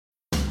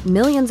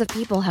Millions of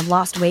people have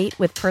lost weight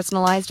with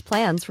personalized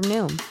plans from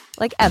Noom.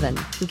 Like Evan,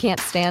 who can't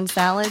stand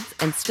salads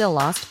and still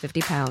lost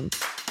 50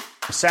 pounds.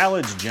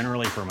 Salads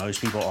generally for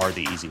most people are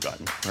the easy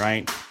button,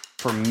 right?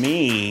 For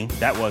me,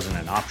 that wasn't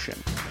an option.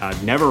 I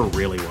never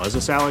really was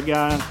a salad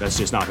guy. That's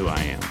just not who I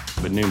am.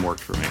 But Noom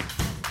worked for me.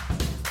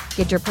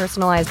 Get your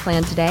personalized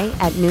plan today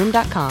at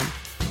Noom.com.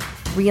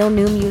 Real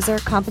Noom user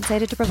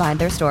compensated to provide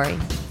their story.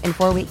 In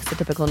 4 weeks, the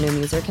typical Noom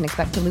user can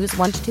expect to lose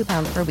 1 to 2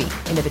 pounds per week.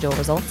 Individual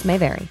results may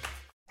vary.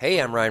 Hey,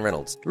 I'm Ryan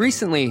Reynolds.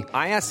 Recently,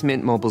 I asked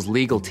Mint Mobile's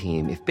legal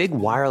team if big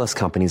wireless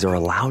companies are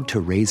allowed to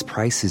raise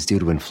prices due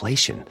to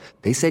inflation.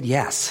 They said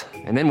yes.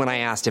 And then when I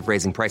asked if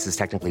raising prices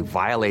technically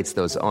violates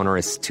those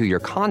onerous 2-year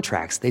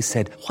contracts, they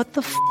said, "What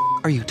the f***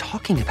 are you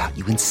talking about,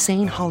 you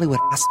insane Hollywood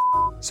ass?"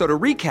 So to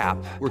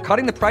recap, we're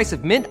cutting the price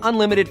of Mint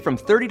Unlimited from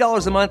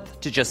 $30 a month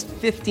to just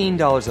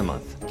 $15 a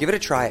month. Give it a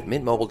try at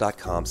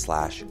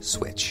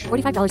mintmobile.com/switch.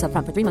 $45 up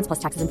front for 3 months plus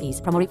taxes and fees.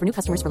 Promo rate for new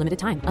customers for limited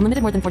time.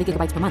 Unlimited more than 40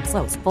 gigabytes per month.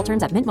 Slows full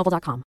terms at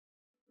mintmobile.com.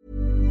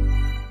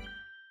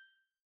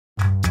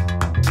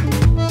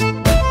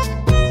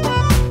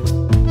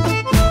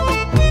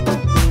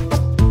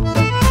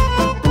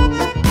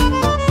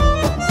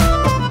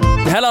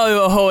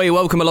 Hello, ahoy,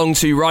 welcome along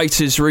to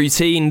Writer's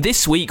Routine.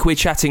 This week we're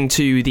chatting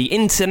to the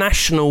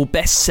international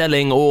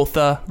best-selling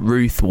author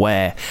Ruth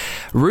Ware.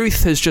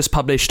 Ruth has just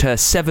published her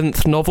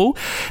 7th novel,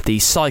 the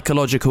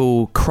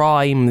psychological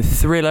crime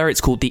thriller.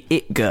 It's called The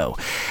It Girl.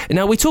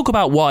 Now, we talk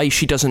about why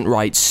she doesn't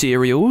write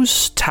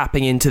serials,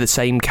 tapping into the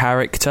same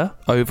character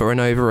over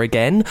and over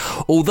again,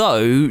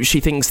 although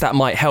she thinks that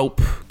might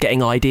help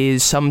getting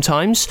ideas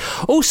sometimes.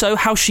 Also,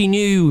 how she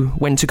knew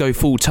when to go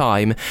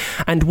full-time,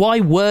 and why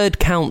word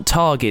count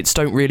targets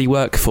don't really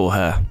work for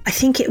her. I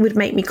think it would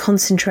make me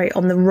concentrate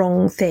on the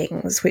wrong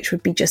things, which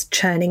would be just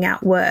churning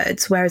out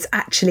words, whereas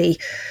actually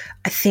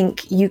I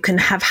think you can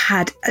have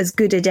had as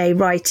good a day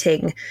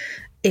writing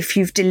if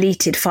you've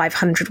deleted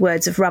 500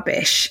 words of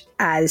rubbish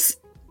as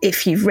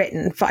if you've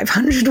written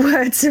 500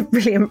 words of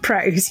brilliant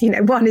prose. You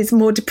know, one is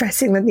more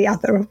depressing than the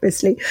other,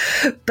 obviously.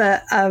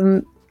 But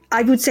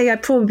I would say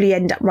I'd probably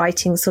end up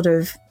writing sort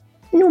of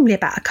normally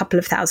about a couple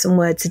of thousand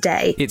words a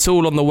day. It's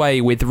all on the way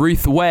with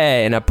Ruth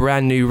Ware in a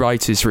brand new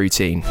Writer's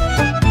Routine.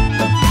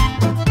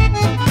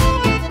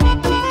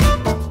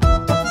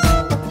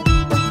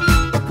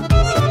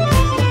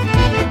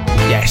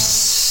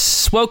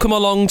 Yes. Welcome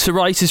along to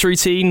Writer's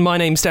Routine. My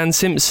name's Dan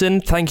Simpson.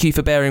 Thank you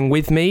for bearing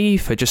with me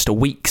for just a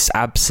week's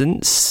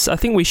absence. I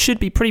think we should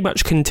be pretty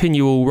much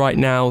continual right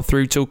now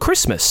through till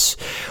Christmas.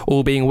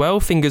 All being well,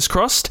 fingers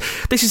crossed.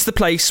 This is the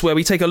place where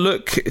we take a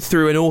look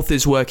through an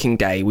author's working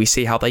day. We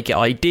see how they get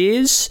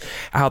ideas,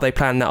 how they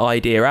plan that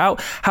idea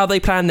out, how they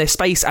plan their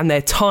space and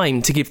their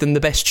time to give them the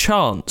best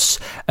chance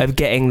of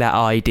getting that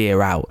idea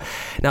out.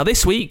 Now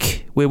this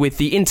week, we're with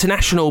the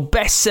international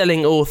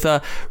best-selling author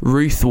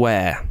Ruth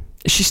Ware.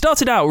 She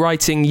started out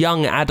writing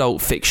young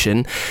adult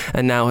fiction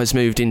and now has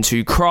moved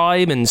into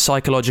crime and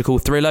psychological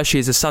thriller. She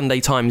is a Sunday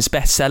Times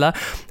bestseller.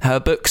 Her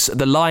books,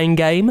 The Lying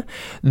Game,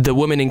 The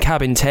Woman in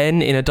Cabin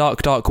 10, In a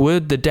Dark, Dark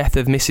Wood, The Death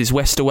of Mrs.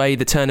 Westaway,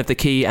 The Turn of the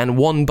Key, and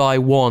One by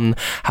One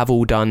have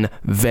all done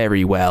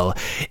very well.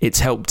 It's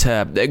helped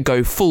her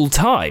go full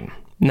time.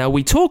 Now,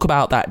 we talk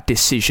about that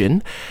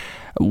decision,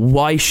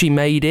 why she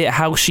made it,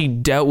 how she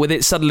dealt with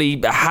it,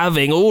 suddenly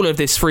having all of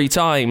this free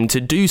time to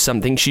do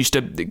something she used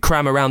to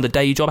cram around the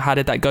day job. How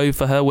did that go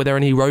for her? Were there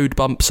any road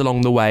bumps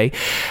along the way?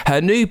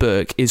 Her new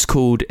book is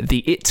called The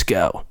It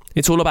Girl.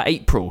 It's all about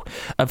April,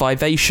 a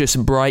vivacious,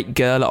 bright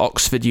girl at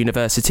Oxford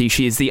University.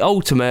 She is the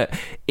ultimate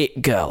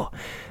it girl.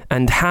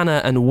 And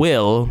Hannah and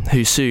Will,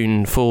 who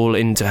soon fall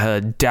into her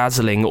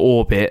dazzling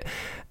orbit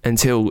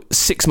until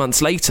 6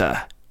 months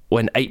later,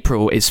 when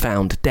April is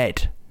found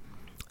dead.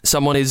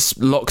 Someone is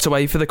locked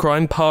away for the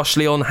crime,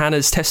 partially on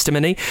Hannah's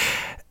testimony.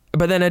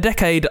 But then a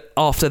decade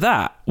after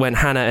that, when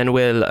Hannah and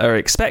Will are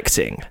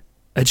expecting,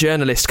 a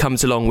journalist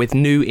comes along with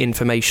new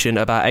information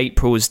about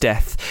April's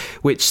death,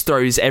 which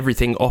throws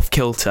everything off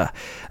kilter,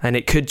 and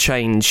it could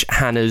change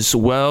Hannah's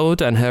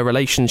world and her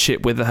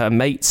relationship with her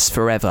mates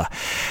forever.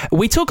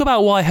 We talk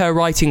about why her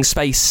writing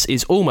space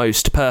is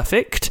almost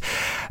perfect,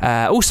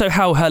 also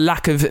how her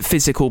lack of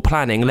physical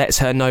planning lets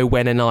her know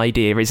when an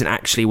idea isn't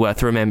actually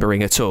worth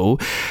remembering at all.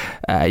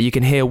 You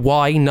can hear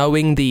why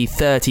knowing the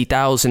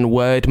 30,000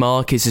 word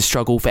mark is a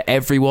struggle for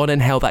everyone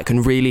and how that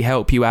can really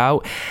help you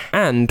out,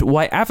 and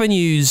why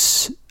avenues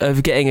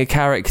of getting a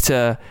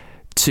character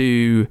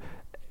to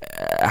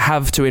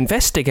have to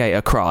investigate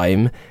a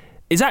crime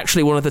is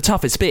actually one of the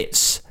toughest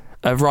bits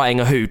of writing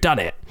a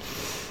whodunit.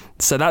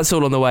 So that's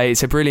all on the way.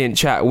 It's a brilliant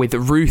chat with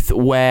Ruth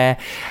Ware,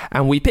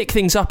 and we pick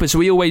things up as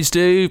we always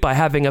do by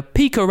having a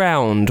peek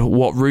around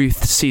what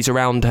Ruth sees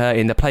around her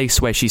in the place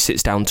where she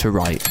sits down to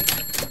write.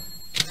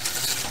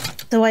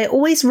 So I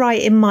always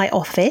write in my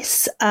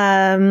office,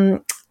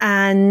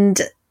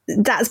 and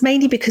that's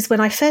mainly because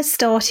when I first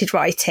started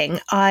writing,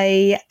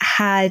 I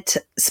had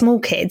small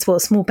kids, well,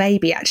 a small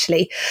baby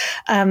actually,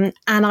 and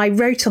I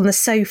wrote on the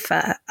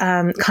sofa,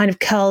 kind of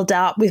curled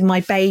up with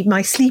my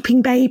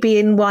sleeping baby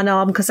in one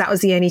arm, because that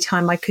was the only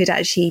time I could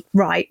actually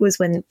write, was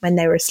when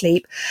they were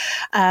asleep,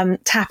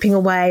 tapping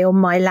away on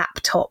my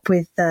laptop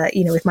with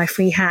my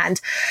free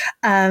hand.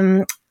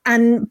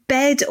 And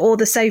bed or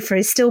the sofa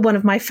is still one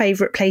of my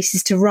favourite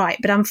places to write.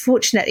 But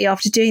unfortunately,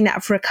 after doing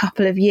that for a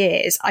couple of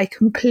years, I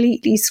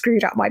completely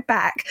screwed up my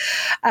back,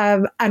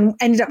 and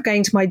ended up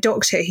going to my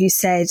doctor, who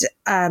said,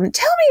 tell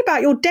me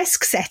about your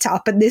desk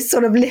setup. And this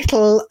sort of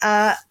little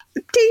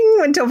ding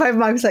went off over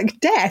my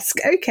desk.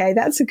 Okay,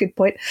 that's a good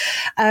point.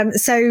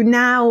 So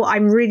now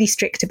I'm really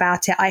strict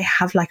about it. I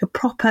have like a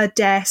proper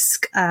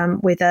desk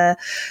with a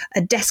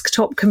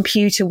desktop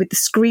computer with the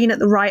screen at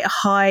the right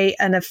height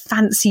and a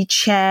fancy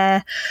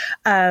chair,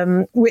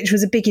 which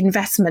was a big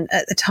investment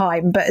at the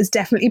time, but has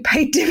definitely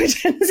paid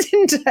dividends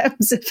in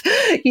terms of,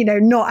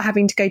 not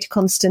having to go to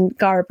constant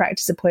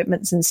chiropractic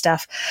appointments and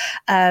stuff.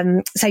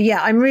 So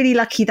yeah, I'm really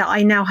lucky that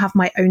I now have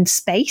my own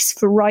space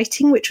for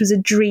writing, which was a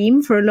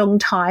dream for a long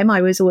time. I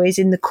was always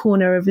in the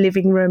corner of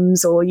living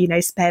rooms or,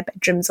 spare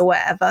bedrooms or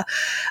whatever.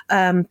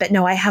 But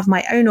no, I have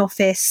my own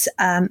office.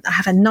 I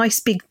have a nice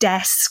big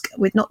desk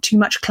with not too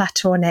much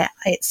clutter on it.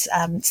 It's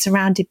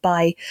surrounded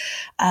by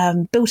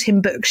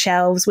built-in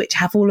bookshelves, which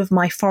have all of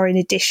my foreign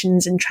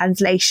editions and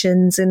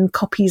translations and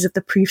copies of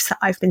the proofs that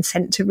I've been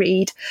sent to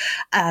read.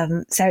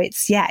 So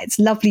it's a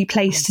lovely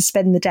place to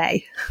spend the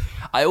day.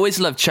 I always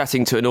love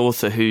chatting to an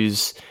author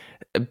who's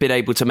been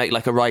able to make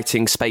like a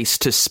writing space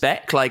to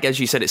spec. Like, as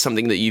you said, it's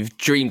something that you've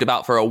dreamed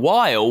about for a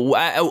while.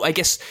 I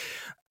guess,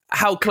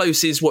 how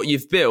close is what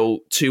you've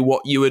built to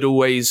what you had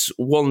always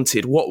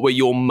wanted? What were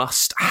your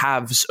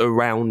must-haves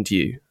around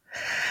you?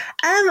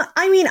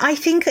 I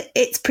think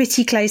it's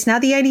pretty close now.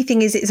 The only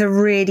thing is it's a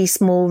really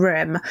small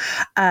room.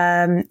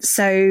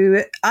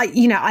 So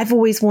I've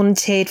always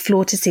wanted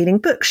floor to ceiling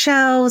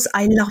bookshelves.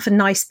 I love a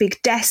nice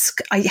big desk.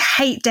 I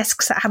hate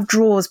desks that have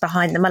drawers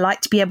behind them. I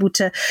like to be able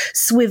to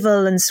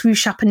swivel and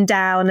swoosh up and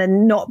down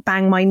and not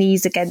bang my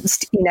knees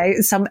against,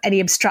 any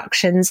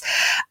obstructions.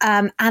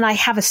 And I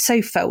have a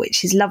sofa,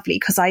 which is lovely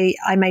because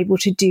I'm able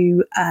to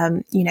do,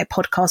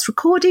 podcast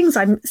recordings.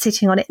 I'm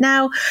sitting on it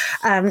now,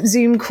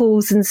 Zoom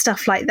calls and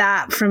stuff like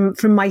that from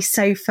my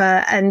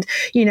sofa. And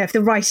if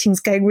the writing's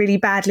going really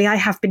badly, I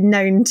have been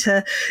known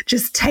to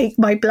just take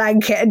my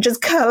blanket and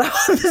just curl up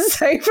on the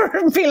sofa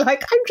and be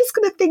like, I'm just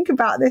going to think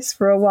about this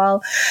for a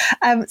while.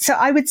 So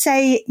I would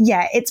say,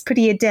 it's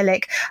pretty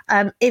idyllic.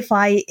 If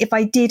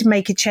I did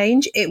make a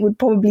change, it would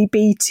probably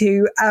be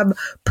to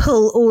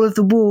pull all of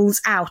the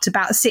walls out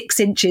about 6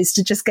 inches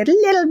to just get a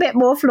little bit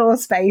more floor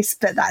space,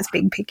 but that's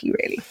being picky,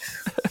 really.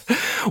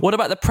 What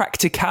about the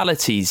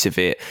practicalities of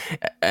it?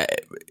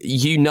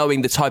 You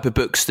knowing the type of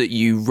books that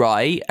you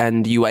write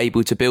and you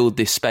able to build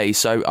this space.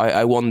 So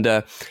I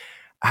wonder,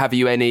 have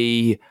you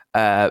any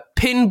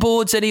pin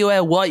boards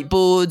anywhere,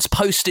 whiteboards,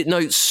 Post-it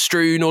notes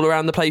strewn all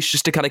around the place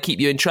just to kind of keep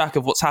you in track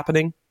of what's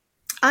happening?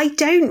 I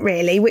don't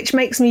really, which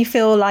makes me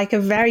feel like a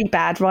very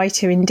bad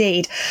writer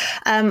indeed.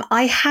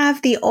 I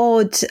have the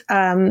odd...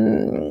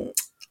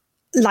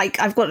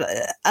 I've got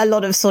a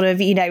lot of sort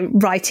of,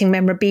 writing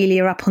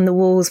memorabilia up on the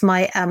walls.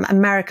 My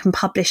American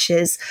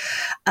publishers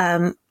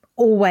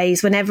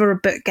always, whenever a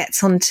book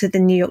gets onto the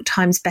New York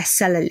Times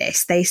bestseller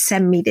list, they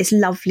send me this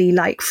lovely,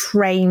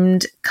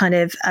 framed kind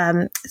of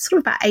sort of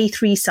about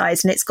A3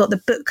 size, and it's got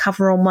the book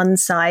cover on one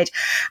side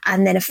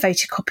and then a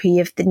photocopy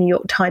of the New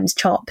York Times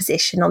chart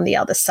position on the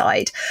other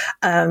side,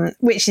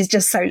 which is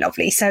just so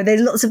lovely. So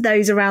there's lots of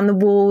those around the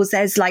walls.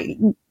 There's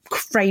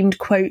framed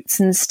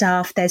quotes and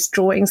stuff. There's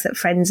drawings that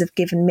friends have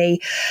given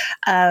me.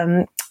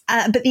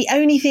 But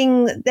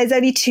there's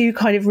only 2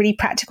 kind of really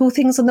practical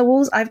things on the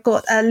walls. I've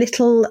got a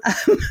little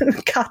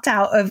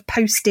cutout of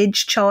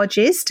postage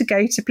charges to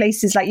go to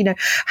places like,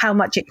 how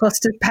much it costs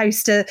to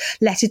post a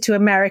letter to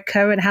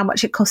America and how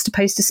much it costs to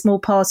post a small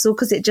parcel,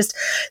 because it just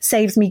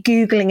saves me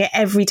Googling it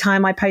every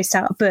time I post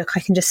out a book. I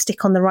can just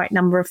stick on the right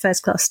number of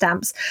first class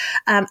stamps.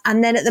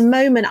 And then at the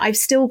moment, I've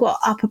still got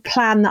up a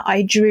plan that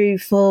I drew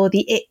for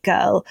the It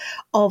Girl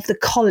of the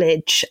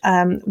college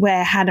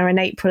where Hannah and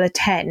April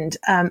attend,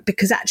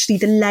 because actually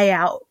the layout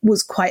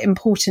was quite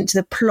important to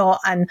the plot,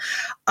 and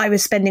I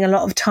was spending a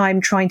lot of time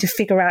trying to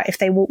figure out if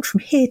they walked from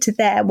here to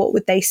there, what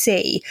would they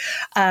see?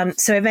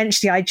 So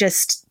eventually I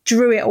just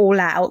drew it all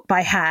out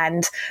by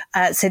hand.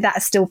 So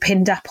that's still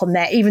pinned up on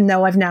there, even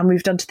though I've now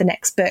moved on to the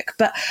next book.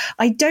 But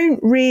I don't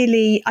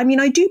really,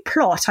 I do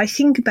plot. I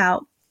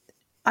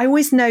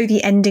always know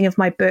the ending of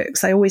my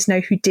books. I always know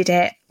who did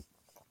it.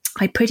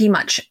 I pretty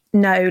much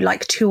know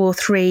 2 or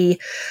 3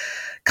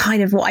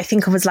 kind of what I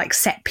think of as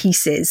set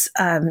pieces,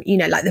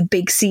 the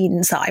big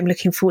scenes that I'm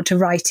looking forward to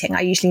writing. I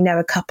usually know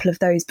a couple of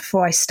those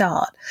before I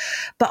start,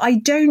 but I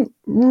don't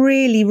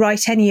really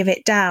write any of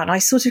it down. I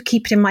sort of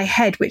keep it in my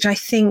head, which I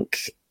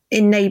think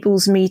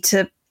enables me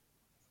to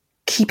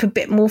keep a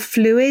bit more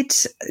fluid.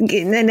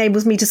 It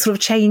enables me to sort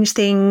of change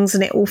things,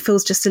 and it all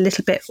feels just a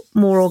little bit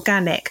more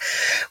organic.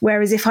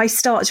 Whereas if I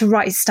start to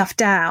write stuff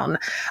down,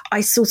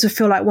 I sort of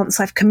feel like once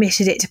I've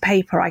committed it to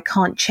paper, I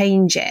can't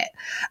change it.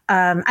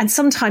 And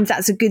sometimes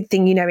that's a good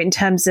thing, in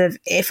terms of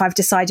if I've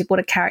decided what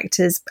a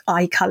character's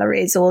eye colour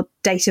is or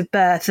date of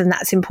birth, and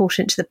that's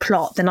important to the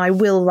plot, then I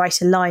will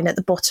write a line at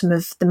the bottom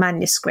of the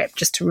manuscript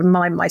just to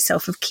remind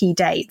myself of key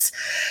dates.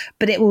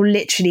 But it will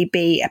literally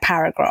be a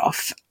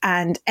paragraph,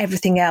 and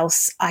everything else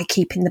I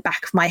keep in the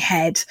back of my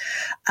head,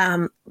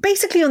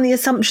 basically on the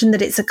assumption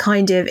that it's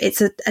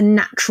a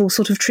natural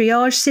sort of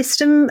triage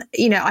system.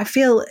 I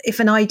feel if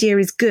an idea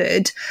is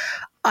good,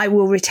 I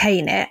will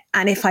retain it.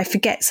 And if I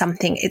forget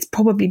something, it's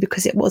probably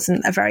because it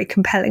wasn't a very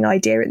compelling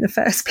idea in the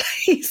first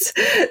place.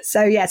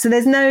 So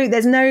there's no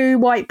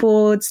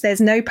whiteboards,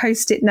 there's no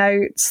post-it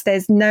notes,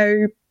 there's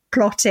no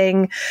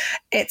plotting.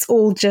 It's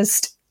all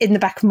just in the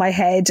back of my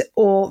head,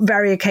 or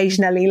very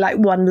occasionally like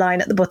one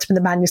line at the bottom of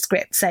the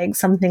manuscript saying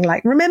something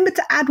like, remember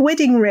to add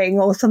wedding ring,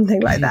 or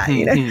something like that,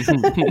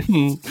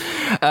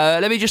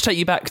 Let me just take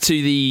you back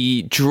to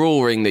the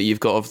drawing that you've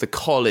got of the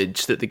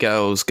college that the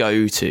girls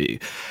go to.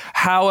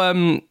 How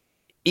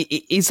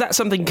is that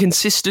something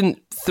consistent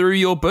through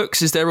your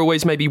books? Is there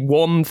always maybe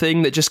one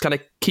thing that just kind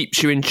of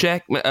keeps you in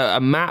check,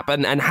 a map?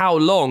 And how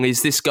long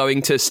is this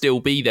going to still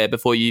be there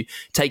before you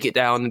take it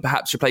down and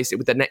perhaps replace it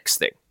with the next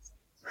thing?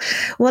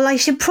 Well, I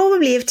should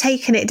probably have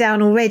taken it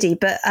down already,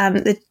 but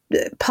the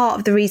part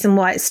of the reason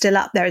why it's still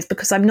up there is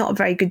because I'm not a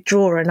very good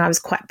drawer, and I was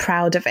quite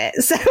proud of it.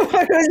 So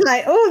I was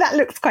like, oh, that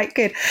looks quite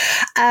good.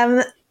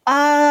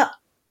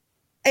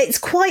 It's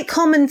quite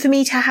common for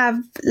me to have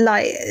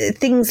like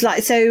things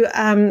like,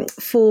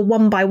 for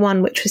 1 by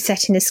 1, which was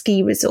set in a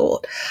ski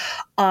resort,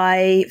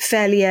 I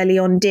fairly early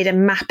on did a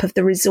map of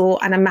the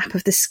resort and a map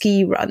of the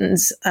ski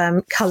runs,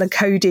 color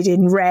coded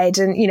in red,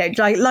 and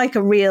like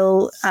a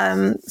real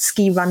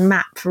ski run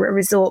map for a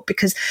resort,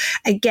 because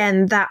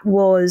again, that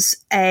was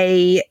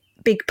a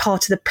big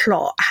part of the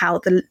plot, how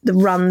the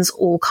runs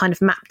all kind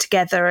of mapped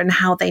together and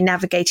how they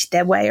navigated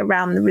their way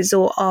around the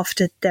resort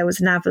after there was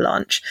an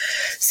avalanche.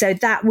 So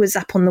that was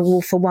up on the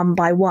wall for 1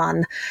 by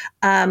 1.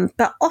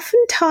 But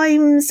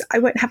oftentimes I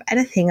won't have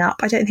anything up.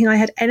 I don't think I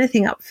had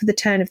anything up for the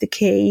Turn of the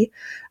Key.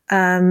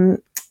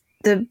 The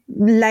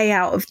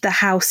layout of the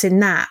house in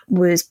that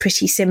was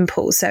pretty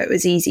simple, so it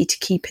was easy to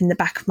keep in the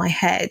back of my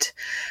head.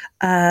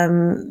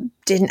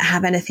 Didn't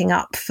have anything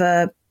up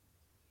for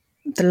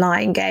The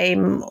Lying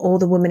Game or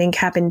The Woman in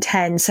Cabin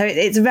 10. So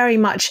it's very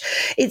much,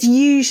 it's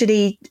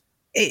usually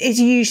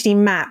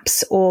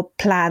maps or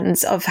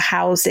plans of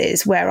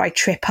houses where I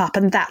trip up,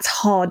 and that's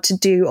hard to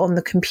do on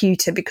the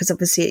computer because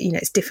obviously,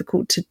 it's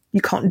difficult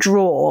you can't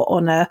draw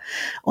on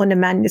a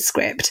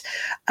manuscript.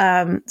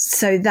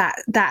 So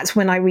that's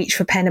when I reach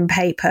for pen and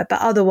paper. But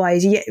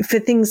otherwise, for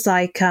things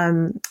like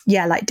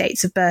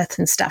dates of birth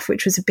and stuff,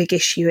 which was a big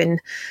issue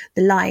in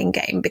The Lying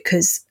Game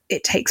because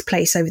it takes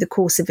place over the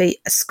course of a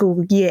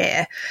school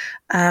year.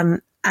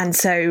 And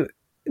so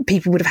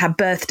people would have had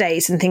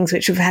birthdays and things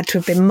which have had to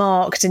have been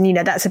marked. And,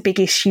 that's a big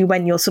issue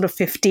when you're sort of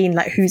 15,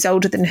 like who's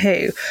older than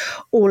who.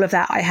 All of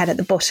that I had at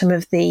the bottom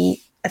of the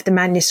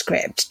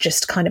manuscript,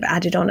 just kind of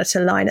added on at a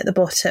line at the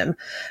bottom.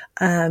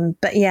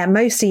 But yeah,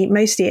 mostly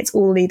it's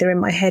all either in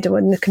my head or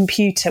in the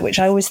computer, which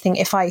I always think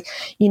if I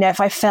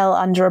fell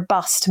under a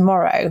bus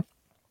tomorrow,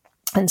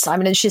 and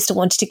Simon & Schuster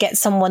wanted to get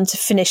someone to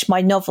finish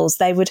my novels,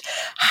 they would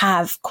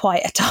have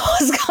quite a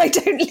task. I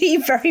don't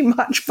leave very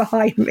much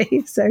behind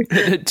me. So,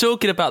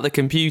 talking about the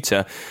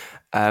computer,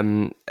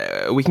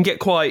 we can get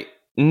quite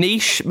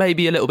niche,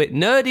 maybe a little bit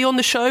nerdy on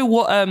the show.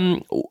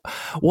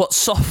 What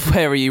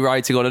software are you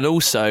writing on, and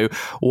also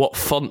what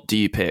font do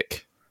you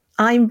pick?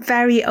 I'm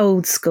very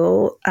old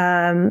school.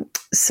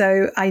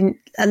 So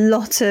a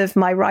lot of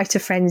my writer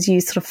friends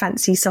use sort of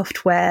fancy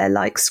software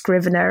like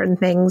Scrivener and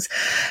things.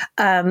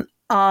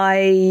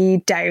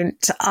 I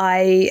don't.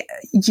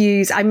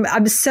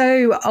 I'm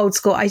so old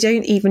school. I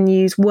don't even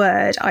use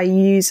Word. I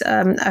use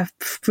a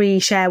free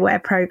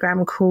shareware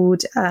program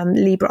called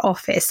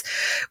LibreOffice,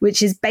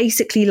 which is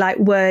basically like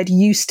Word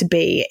used to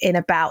be in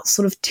about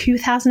sort of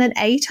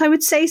 2008, I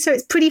would say. So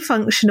it's pretty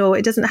functional.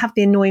 It doesn't have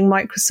the annoying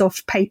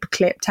Microsoft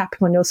paperclip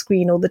tapping on your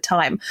screen all the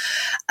time.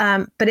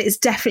 But it's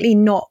definitely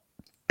not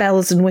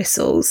bells and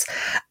whistles.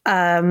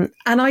 And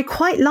I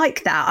quite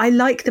like that. I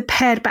like the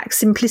pared back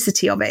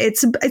simplicity of it.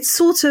 It's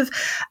sort of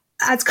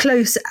as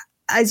close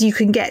as you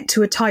can get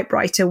to a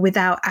typewriter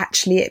without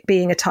actually it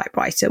being a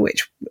typewriter,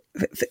 which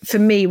for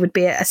me would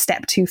be a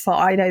step too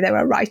far. I know there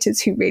are writers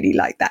who really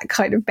like that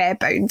kind of bare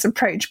bones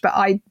approach, but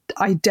I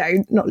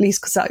don't, not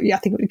least because I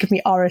think it would give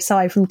me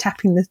RSI from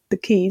tapping the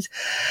keys.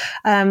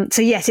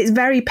 So yes, it's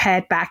very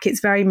pared back. It's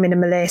very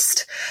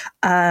minimalist.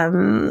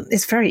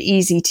 It's very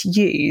easy to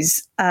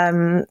use.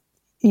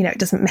 It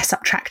doesn't mess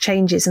up track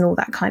changes and all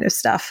that kind of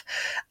stuff.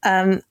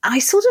 I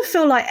sort of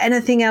feel like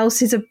anything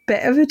else is a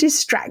bit of a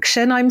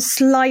distraction. I'm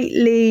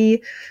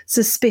slightly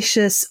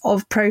suspicious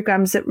of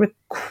programs that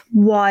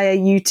require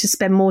you to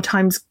spend more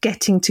time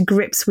getting to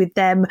grips with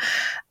them.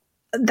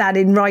 that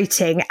in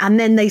writing, and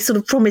then they sort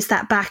of promise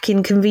that back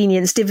in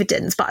convenience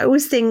dividends. But I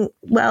always think,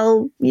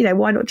 well,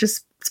 why not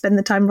just spend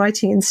the time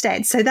writing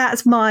instead? So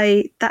that's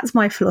my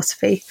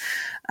philosophy.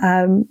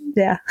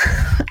 Yeah.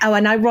 Oh,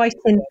 and I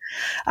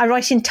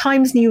write in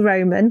Times New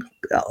Roman,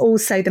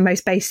 also the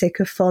most basic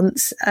of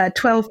fonts,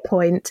 12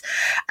 point.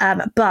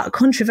 But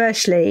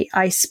controversially,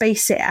 I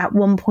space it at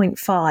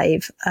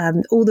 1.5.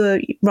 All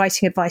the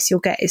writing advice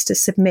you'll get is to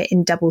submit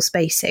in double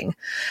spacing,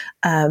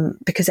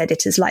 because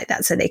editors like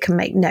that so they can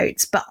make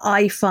notes. But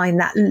I find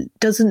that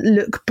doesn't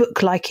look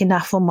book-like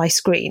enough on my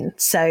screen.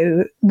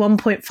 So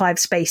 1.5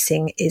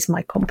 spacing is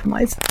my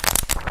compromise.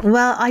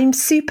 Well, I'm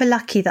super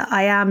lucky that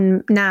I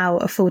am now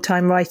a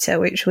full-time writer,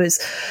 which was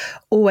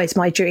always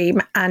my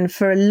dream. And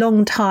for a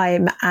long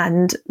time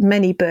and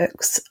many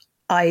books,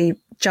 I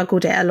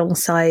juggled it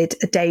alongside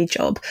a day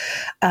job.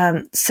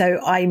 So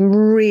I'm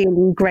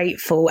really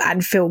grateful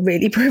and feel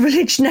really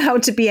privileged now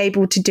to be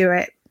able to do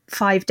it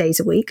 5 days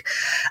a week.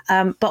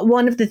 But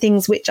one of the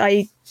things which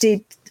I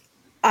did,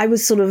 I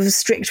was sort of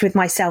strict with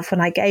myself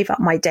when I gave up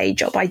my day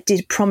job. I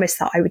did promise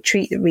that I would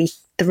treat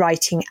the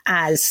writing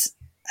as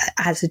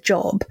a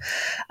job,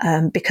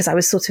 because I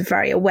was sort of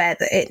very aware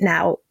that it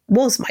now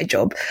was my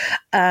job.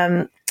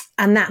 And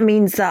that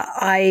means that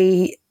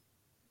I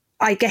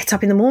get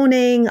up in the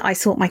morning, I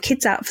sort my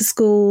kids out for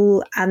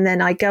school, and then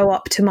I go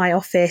up to my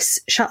office,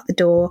 shut the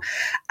door,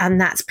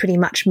 and that's pretty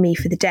much me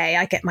for the day.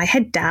 I get my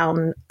head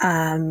down,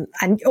 and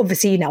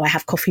obviously, I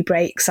have coffee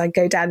breaks. I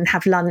go down and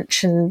have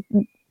lunch and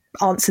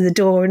answer the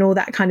door and all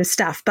that kind of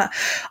stuff. But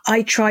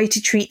I try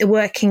to treat the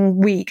working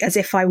week as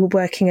if I were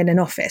working in an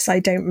office. I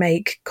don't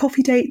make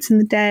coffee dates in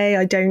the day.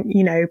 I don't,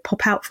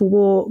 pop out for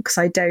walks.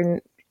 I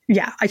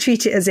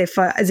treat it as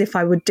if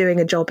I were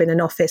doing a job in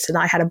an office and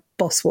I had a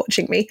boss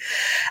watching me.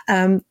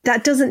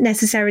 That doesn't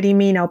necessarily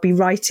mean I'll be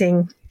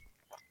writing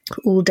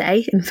all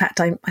day. In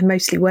fact, I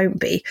mostly won't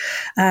be.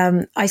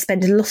 I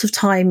spend a lot of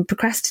time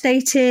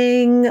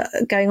procrastinating,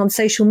 going on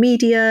social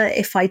media.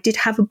 If I did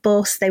have a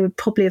boss, they would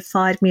probably have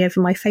fired me over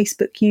my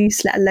Facebook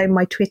use, let alone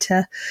my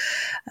Twitter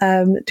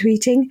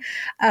tweeting.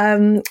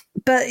 But,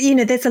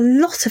 there's a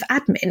lot of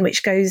admin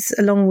which goes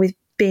along with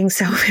being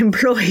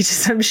self-employed,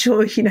 as I'm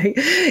sure,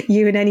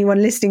 you and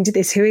anyone listening to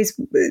this who is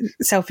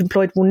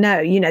self-employed will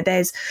know.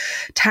 There's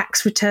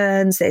tax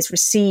returns, there's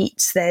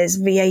receipts, there's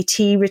VAT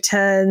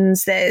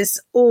returns, there's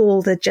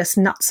all the just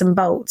nuts and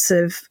bolts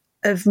of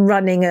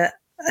running a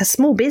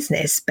small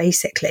business,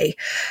 basically.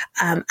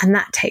 And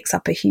that takes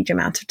up a huge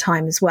amount of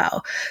time as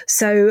well.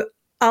 So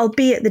I'll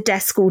be at the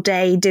desk all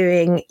day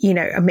doing,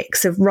 a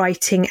mix of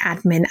writing,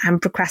 admin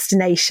and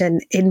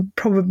procrastination in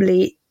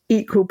probably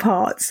equal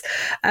parts.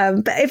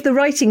 But if the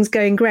writing's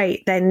going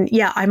great, then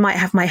I might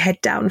have my head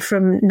down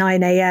from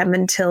 9 a.m.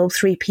 until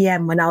 3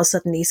 p.m. when I'll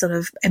suddenly sort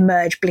of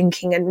emerge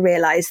blinking and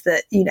realize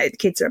that, the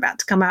kids are about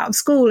to come out of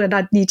school and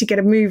I need to get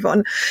a move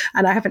on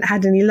and I haven't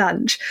had any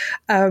lunch.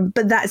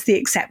 But that's the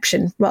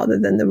exception rather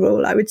than the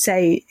rule. I would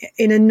say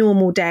in a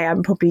normal day,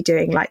 I'm probably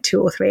doing like 2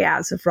 or 3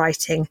 hours of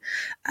writing.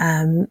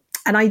 And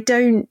I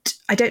don't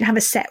have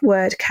a set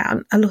word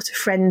count. A lot of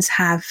friends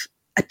have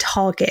a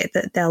target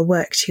that they'll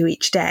work to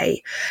each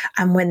day.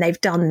 And when they've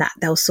done that,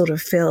 they'll sort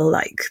of feel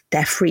like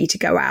they're free to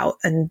go out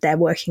and their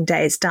working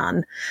day is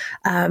done.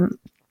 I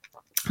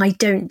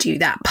don't do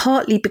that,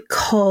 partly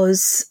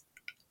because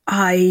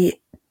I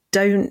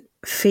think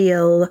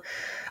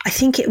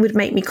it would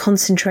make me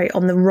concentrate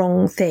on the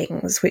wrong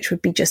things, which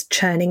would be just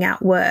churning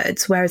out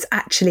words. Whereas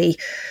actually,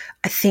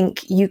 I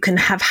think you can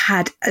have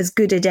had as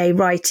good a day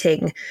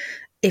writing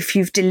if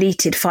you've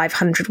deleted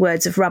 500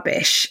 words of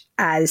rubbish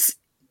as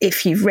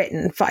if you've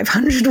written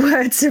 500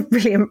 words of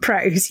brilliant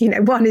prose.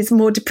 One is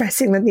more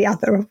depressing than the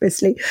other,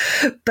 obviously.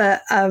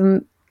 But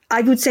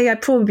I would say I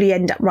probably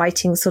end up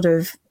writing sort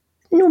of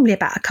normally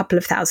about a couple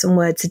of thousand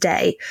words a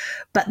day.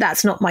 But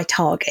that's not my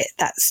target.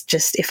 That's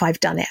just if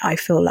I've done it, I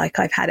feel like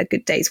I've had a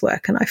good day's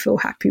work and I feel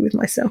happy with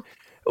myself.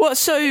 Well,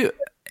 so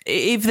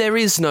if there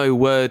is no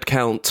word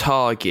count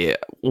target,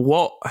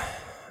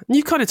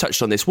 you kind of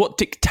touched on this. What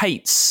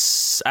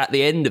dictates at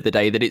the end of the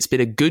day that it's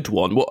been a good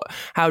one?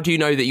 How do you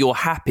know that you're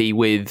happy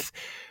with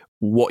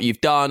what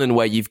you've done and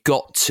where you've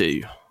got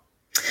to?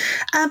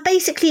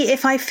 Basically,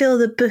 if I feel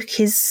the book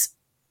is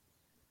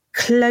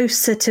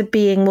closer to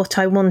being what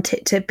I want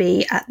it to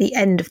be at the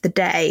end of the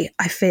day,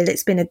 I feel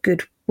it's been a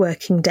good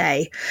working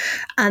day.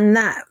 And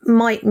that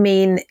might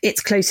mean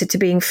it's closer to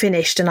being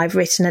finished and I've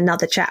written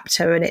another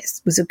chapter and it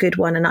was a good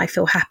one and I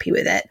feel happy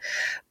with it.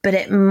 But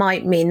it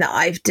might mean that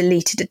I've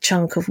deleted a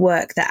chunk of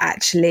work that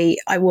actually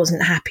I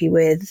wasn't happy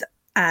with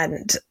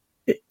and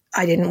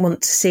I didn't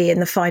want to see in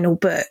the final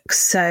book.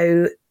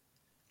 So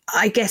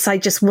I guess I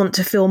just want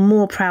to feel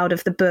more proud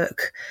of the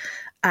book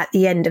at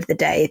the end of the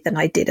day than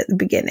I did at the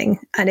beginning.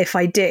 And if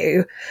I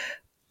do,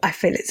 I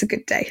feel it's a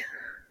good day.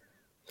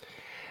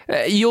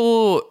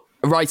 You're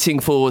writing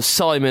for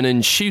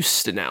Simon &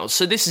 Schuster now.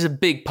 So this is a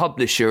big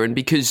publisher, and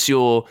because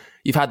you've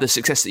had the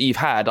success that you've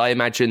had, I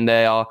imagine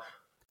they are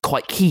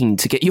quite keen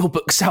to get your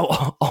books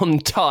out on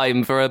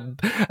time for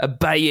a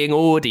baying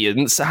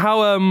audience.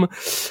 How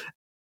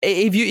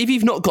if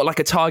you've not got like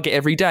a target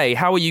every day,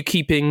 how are you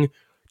keeping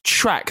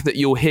track that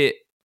you'll hit,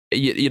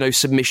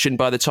 submission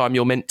by the time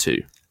you're meant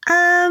to?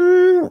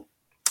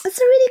 That's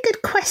a really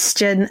good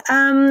question.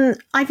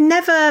 I've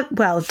never,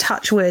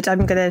 touch wood,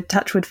 I'm going to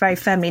touch wood very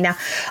firmly now.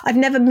 I've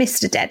never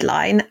missed a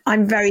deadline.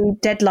 I'm very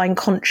deadline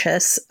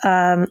conscious.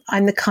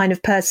 I'm the kind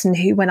of person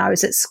who, when I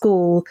was at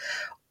school,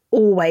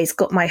 always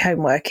got my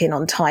homework in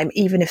on time,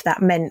 even if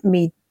that meant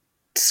me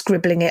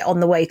scribbling it on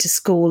the way to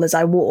school as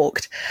I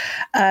walked.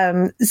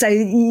 So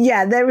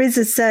yeah, there is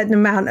a certain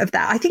amount of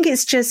that. I think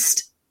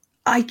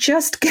I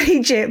just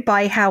gauge it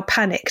by how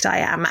panicked I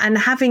am. And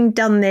having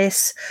done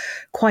this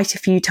quite a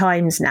few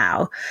times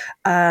now,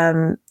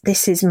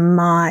 this is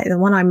the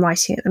one I'm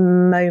writing at the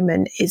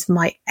moment is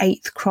my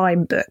 8th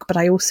crime book, but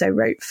I also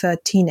wrote for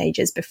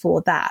teenagers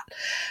before that.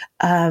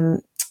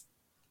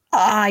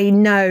 I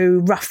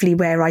know roughly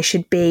where I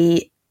should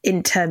be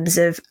in terms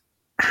of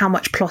how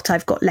much plot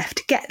I've got left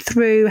to get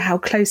through, how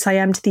close I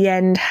am to the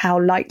end, how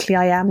likely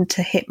I am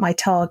to hit my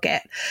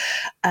target.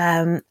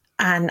 And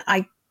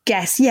I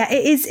guess,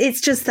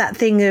 it's just that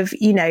thing of,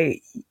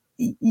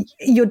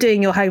 you're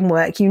doing your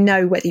homework,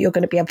 whether you're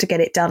going to be able to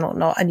get it done or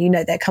not. And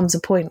there comes a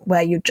point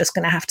where you're just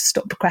going to have to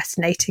stop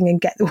procrastinating and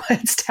get the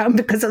words down,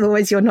 because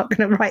otherwise you're not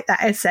going to write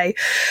that essay.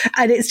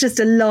 And it's just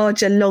a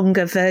larger,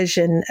 longer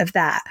version of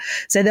that.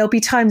 So there'll be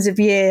times of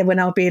year when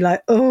I'll be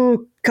like,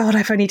 oh God,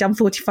 I've only done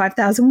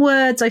 45,000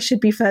 words. I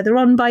should be further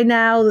on by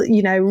now.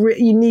 You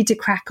need to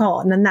crack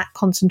on, and that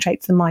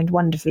concentrates the mind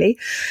wonderfully.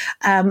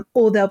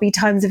 Or there'll be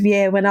times of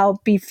year when I'll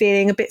be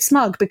feeling a bit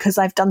smug because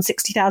I've done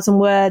 60,000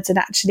 words and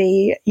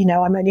actually,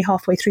 I'm only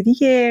halfway through the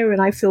year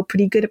and I feel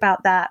pretty good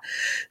about that.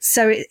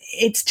 So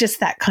it's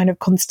just that kind of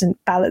constant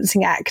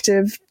balancing act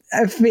of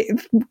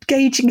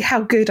gauging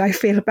how good I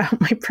feel about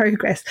my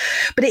progress.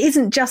 But it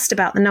isn't just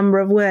about the number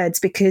of words,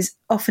 because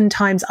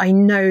oftentimes I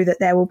know that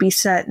there will be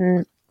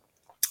certain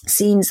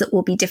scenes that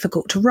will be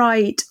difficult to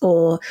write,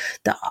 or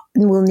that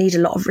will need a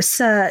lot of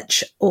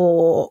research,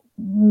 or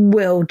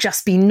will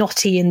just be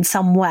knotty in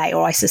some way,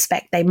 or I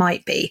suspect they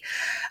might be.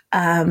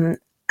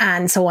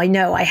 And so I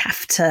know I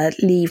have to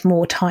leave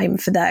more time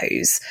for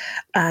those.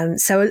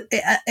 So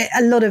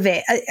a lot of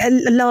it,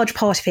 a large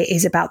part of it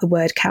is about the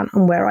word count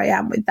and where I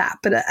am with that.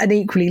 But an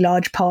equally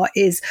large part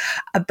is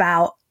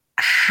about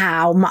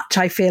how much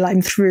I feel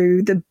I'm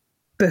through the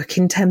book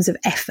in terms of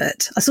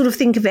effort. I sort of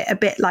think of it a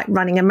bit like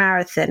running a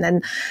marathon,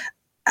 and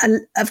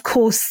of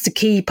course the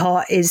key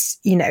part is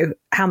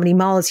how many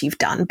miles you've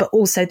done, but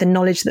also the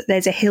knowledge that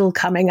there's a hill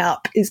coming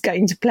up is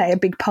going to play a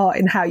big part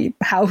in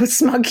how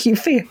smug you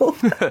feel.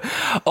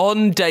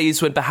 On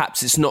days when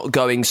perhaps it's not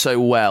going so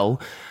well,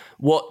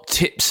 what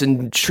tips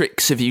and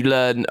tricks have you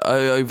learned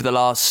over the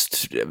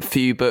last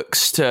few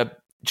books to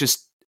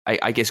just,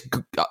 I guess,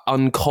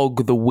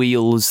 uncog the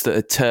wheels that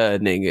are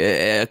turning?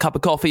 A cup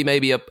of coffee,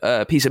 maybe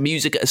a piece of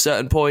music at a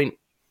certain point?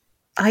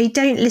 I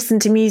don't listen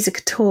to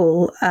music at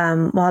all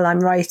while I'm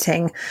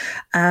writing,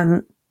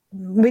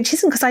 which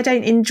isn't because I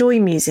don't enjoy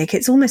music.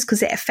 It's almost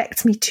because it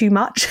affects me too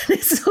much.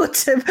 It's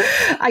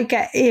I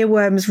get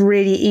earworms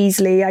really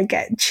easily. I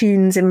get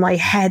tunes in my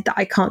head that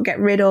I can't get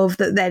rid of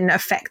that then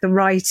affect the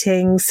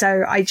writing.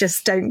 So I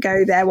just don't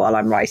go there while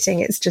I'm writing.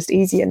 It's just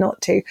easier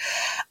not to.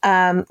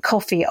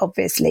 Coffee,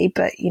 obviously,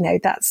 but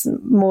that's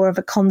more of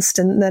a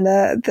constant than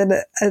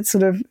a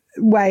sort of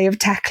way of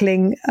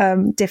tackling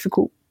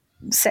difficult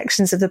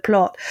sections of the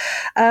plot.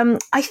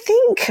 I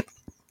think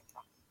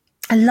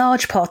a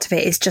large part of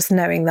it is just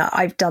knowing that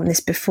I've done this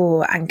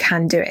before and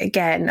can do it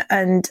again.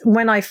 And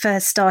when I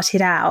first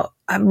started out,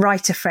 a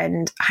writer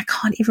friend, I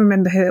can't even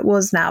remember who it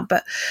was now,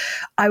 but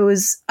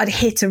I'd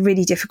hit a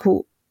really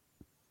difficult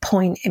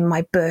point in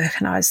my book,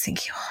 and I was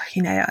thinking,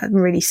 I'm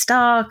really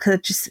stuck.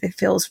 It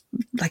feels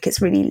like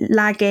it's really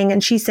lagging.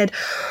 And she said,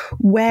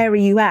 "Where are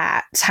you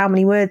at? How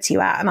many words are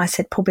you at?" And I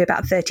said, "Probably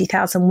about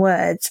 30,000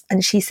 words."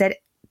 And she said,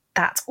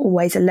 "That's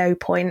always a low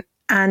point."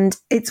 And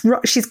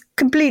she's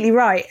completely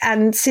right.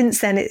 And since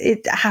then,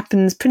 it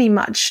happens pretty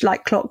much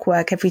like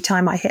clockwork every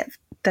time I hit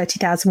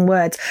 30,000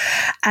 words.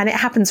 And it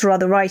happens for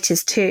other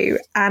writers too.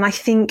 And I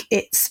think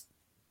it's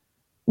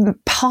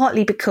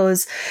partly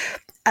because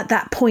at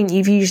that point,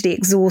 you've usually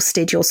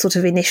exhausted your sort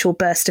of initial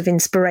burst of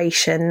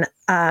inspiration.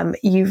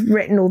 You've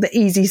written all the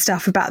easy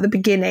stuff about the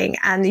beginning,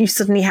 and you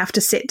suddenly have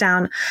to sit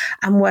down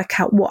and work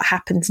out what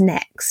happens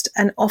next.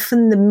 And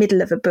often the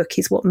middle of a book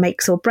is what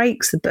makes or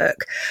breaks the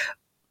book.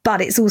 But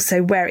it's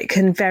also where it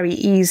can very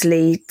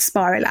easily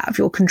spiral out of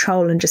your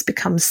control and just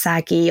become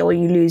saggy, or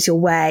you lose your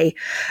way.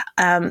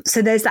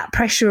 So there's that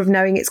pressure of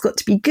knowing it's got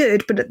to be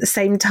good, but at the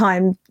same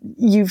time,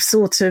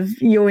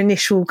 your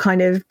initial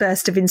kind of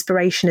burst of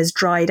inspiration has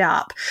dried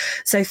up.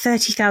 So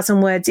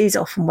 30,000 words is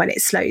often when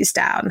it slows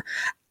down.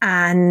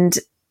 And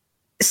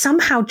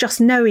somehow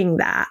just knowing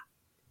that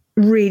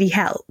really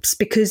helps,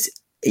 because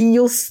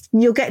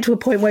you'll get to a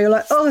point where you're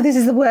like, oh, this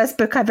is the worst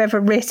book I've ever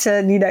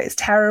written. It's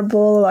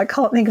terrible. I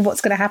can't think of what's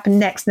going to happen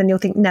next. And then you'll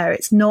think, no,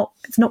 it's not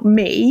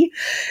me.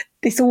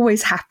 This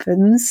always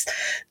happens.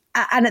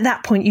 And at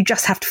that point, you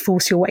just have to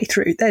force your way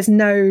through. There's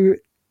no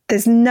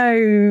There's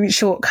no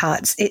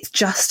shortcuts. It's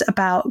just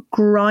about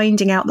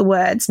grinding out the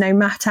words, no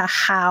matter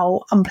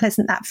how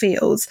unpleasant that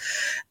feels,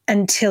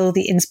 until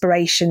the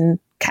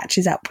inspiration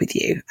catches up with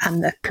you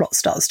and the plot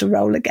starts to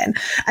roll again.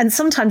 And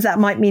sometimes that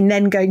might mean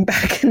then going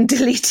back and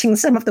deleting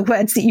some of the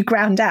words that you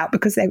ground out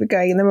because they were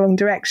going in the wrong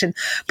direction.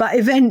 But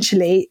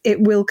eventually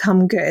it will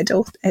come good,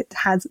 or it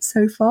has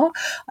so far,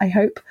 I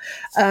hope.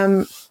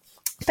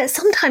 But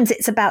sometimes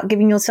it's about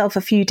giving yourself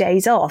a few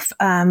days off.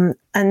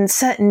 And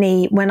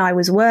certainly when I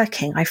was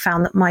working, I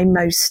found that my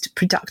most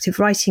productive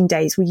writing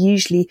days were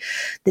usually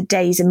the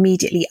days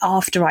immediately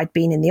after I'd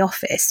been in the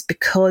office,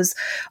 because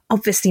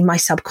obviously my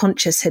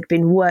subconscious had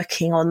been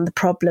working on the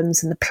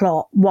problems and the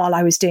plot while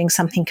I was doing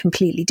something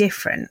completely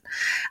different.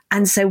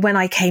 And so when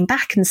I came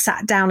back and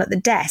sat down at the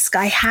desk,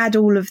 I had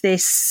all of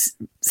this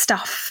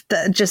stuff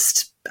that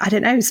just, I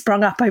don't know,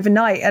 sprung up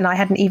overnight and I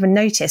hadn't even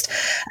noticed.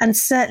 And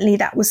certainly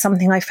that was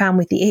something I found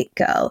with The It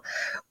Girl,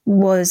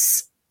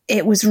 was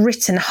it was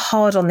written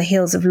hard on the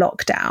heels of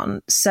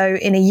lockdown. So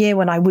in a year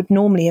when I would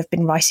normally have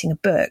been writing a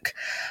book,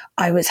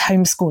 I was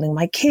homeschooling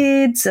my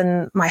kids,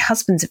 and my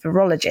husband's a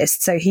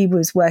virologist. So he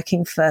was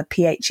working for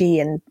PHE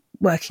and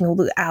working all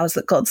the hours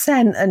that God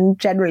sent, and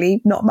generally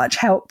not much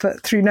help,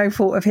 but through no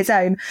fault of his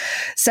own.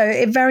 So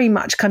it very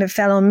much kind of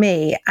fell on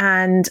me.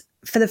 And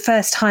for the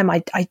first time,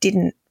 I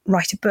didn't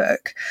write a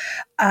book,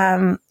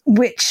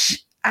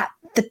 which at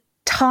the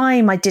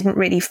time I didn't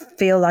really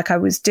feel like I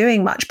was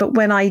doing much. But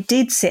when I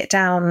did sit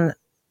down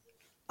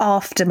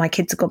after my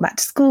kids had gone back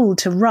to school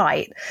to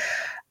write,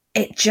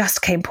 it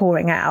just came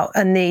pouring out.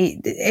 And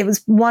it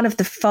was one of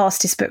the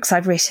fastest books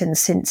I've written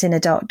since In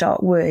a Dark,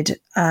 Dark Wood,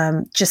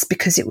 just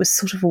because it was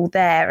sort of all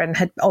there and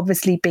had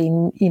obviously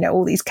been,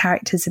 all these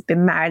characters had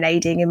been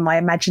marinating in my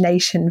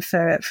imagination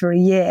for a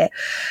year.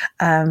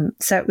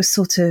 So it was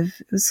sort of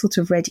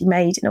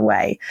ready-made in a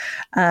way.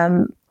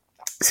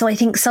 So I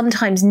think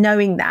sometimes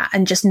knowing that,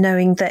 and just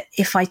knowing that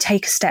if I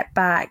take a step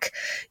back,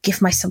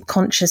 give my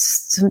subconscious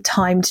some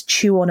time to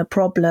chew on a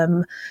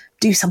problem,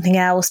 do something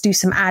else, do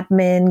some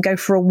admin, go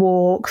for a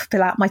walk,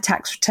 fill out my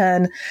tax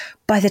return,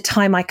 by the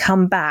time I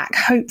come back,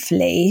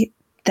 hopefully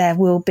there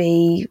will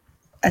be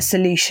a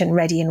solution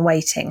ready and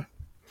waiting.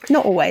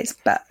 Not always,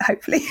 but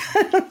hopefully.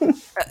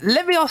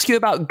 Let me ask you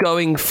about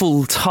going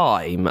full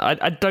time.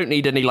 I don't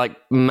need any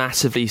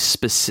massive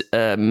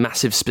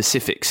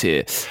specifics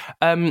here.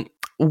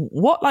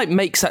 What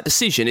makes that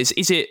decision?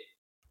 Is it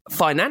a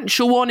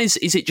financial one? Is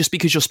it just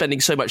because you're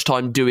spending so much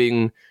time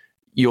doing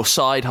your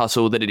side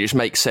hustle that it just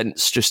makes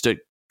sense just to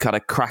kind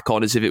of crack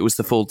on as if it was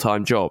the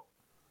full-time job?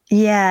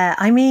 Yeah,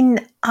 I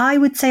mean, I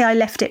would say I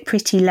left it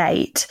pretty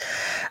late.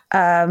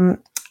 And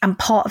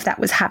part of that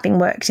was having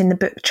worked in the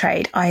book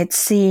trade. I had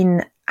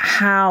seen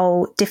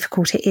how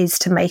difficult it is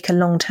to make a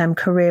long-term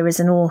career as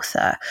an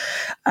author.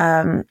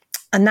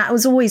 And that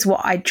was always what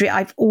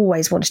I've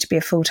always wanted to be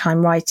a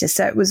full-time writer.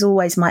 So it was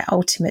always my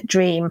ultimate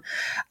dream.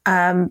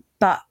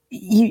 But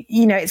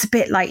it's a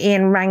bit like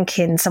Ian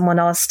Rankin. Someone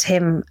asked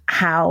him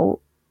how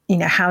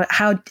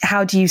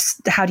do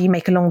you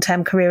make a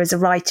long-term career as a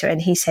writer?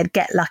 And he said,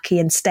 get lucky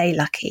and stay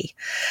lucky.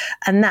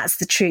 And that's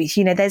the truth.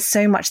 There's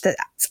so much that's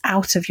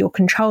out of your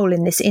control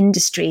in this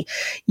industry.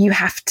 You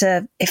have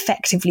to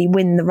effectively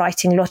win the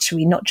writing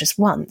lottery, not just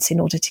once in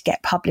order to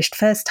get published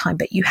first time,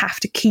 but you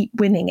have to keep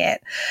winning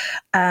it.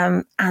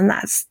 And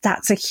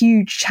that's a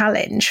huge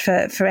challenge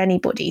for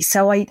anybody.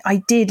 So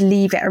I did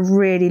leave it a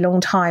really long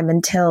time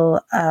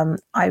until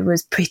I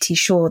was pretty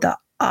sure that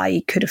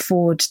I could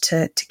afford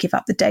to give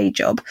up the day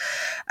job.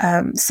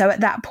 So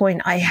at that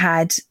point, I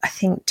had, I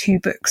think, 2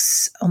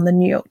 books on the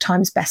New York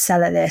Times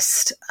bestseller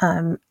list,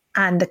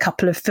 and a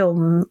couple of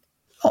film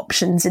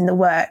options in the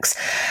works.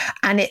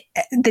 And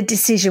the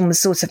decision was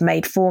sort of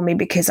made for me,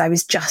 because I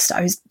was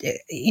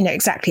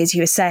exactly as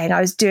you were saying,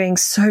 I was doing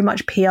so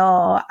much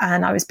PR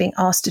and I was being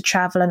asked to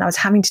travel, and I was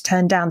having to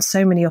turn down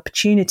so many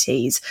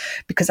opportunities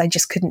because I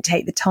just couldn't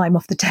take the time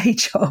off the day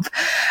job.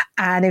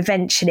 And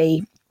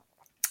eventually,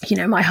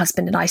 my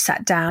husband and I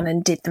sat down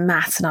and did the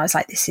maths, and I was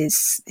like, this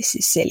is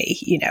silly.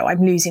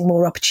 I'm losing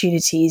more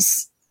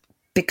opportunities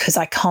because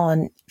I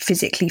can't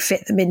physically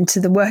fit them into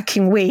the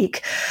working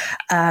week.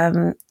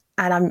 And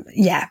and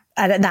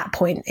at that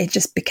point it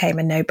just became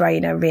a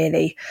no-brainer,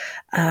 really.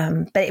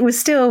 But it was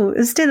still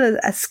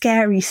a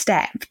scary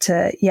step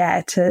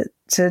to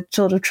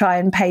sort of try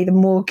and pay the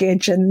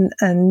mortgage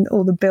and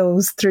all the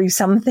bills through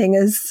something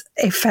as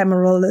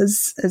ephemeral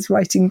as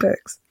writing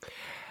books.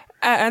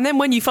 And then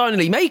when you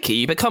finally make it,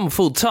 you become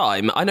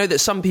full-time. I know that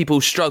some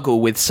people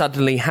struggle with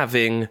suddenly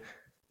having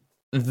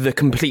the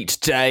complete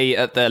day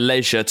at their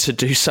leisure to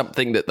do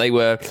something that they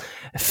were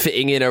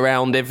fitting in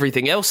around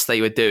everything else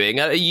they were doing.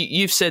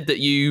 You've said that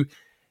you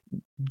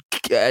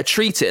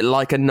treat it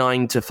like a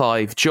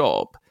 9-to-5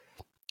 job.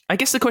 I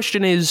guess the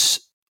question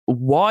is,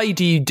 why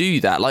do you do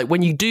that?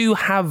 When you do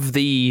have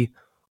the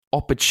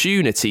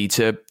opportunity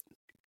to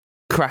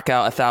crack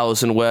out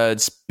 1,000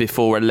 words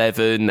before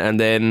 11 and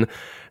then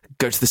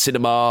go to the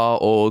cinema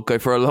or go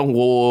for a long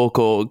walk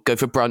or go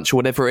for brunch or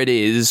whatever it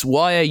is,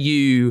 why are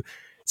you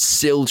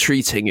still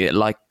treating it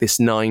like this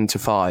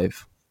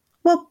 9-to-5?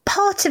 Well,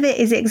 part of it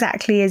is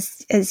exactly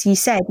as you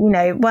said,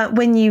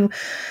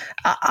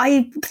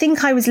 I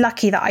think I was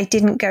lucky that I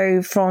didn't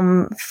go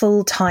from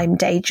full-time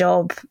day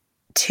job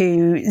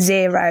to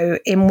zero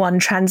in one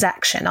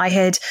transaction.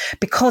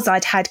 Because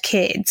I'd had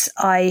kids,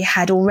 I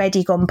had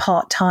already gone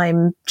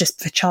part-time just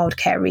for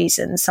childcare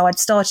reasons. So I'd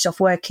started off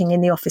working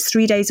in the office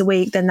 3 days a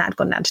week, then that had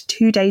gone down to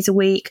 2 days a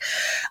week.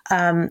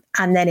 And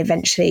then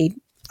eventually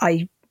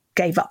I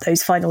gave up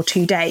those final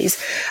 2 days.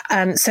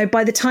 So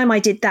by the time I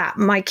did that,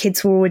 my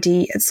kids were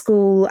already at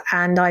school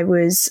and I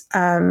was,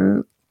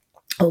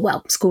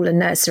 school and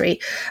nursery.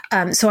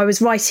 So I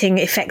was writing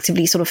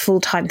effectively sort of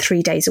full-time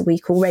 3 days a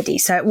week already.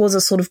 So it was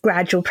a sort of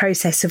gradual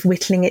process of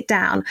whittling it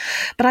down.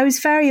 But I was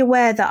very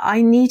aware that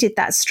I needed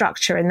that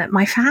structure and that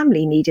my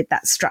family needed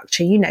that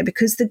structure,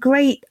 because the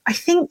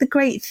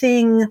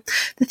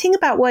thing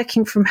about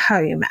working from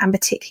home, and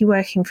particularly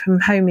working from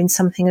home in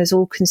something as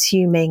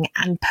all-consuming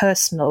and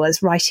personal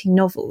as writing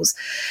novels,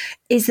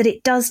 is that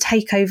it does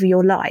take over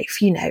your life.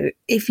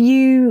 If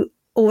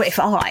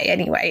I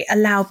anyway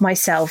allowed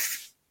myself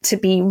to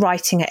be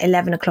writing at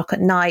 11 o'clock at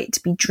night, to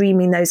be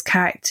dreaming those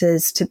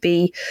characters, to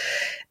be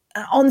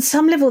on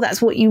some level,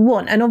 that's what you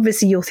want. And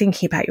obviously you're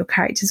thinking about your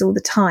characters all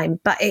the time,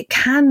 but it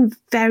can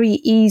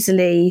very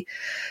easily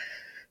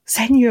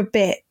send you a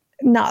bit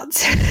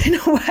nuts in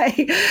a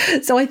way.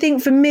 So I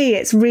think for me,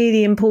 it's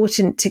really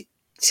important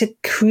to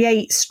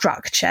create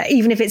structure,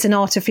 even if it's an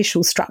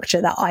artificial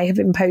structure that I have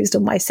imposed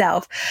on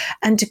myself,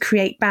 and to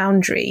create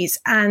boundaries.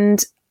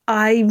 And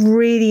I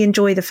really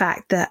enjoy the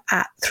fact that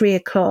at 3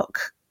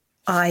 o'clock,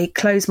 I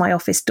close my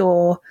office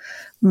door.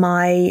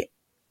 The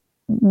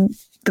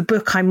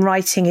book I'm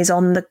writing is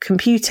on the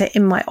computer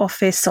in my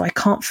office, so I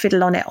can't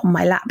fiddle on it on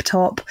my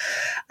laptop.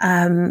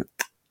 The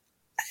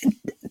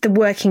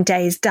working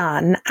day is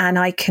done and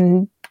I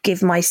can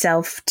give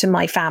myself to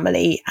my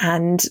family,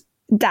 and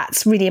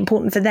that's really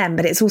important for them,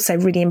 but it's also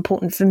really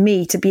important for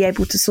me to be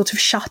able to sort of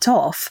shut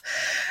off.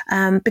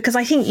 Because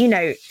I think,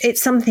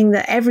 it's something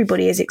that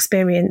everybody has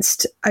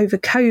experienced over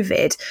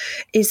COVID,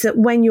 is that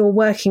when you're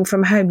working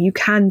from home, you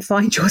can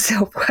find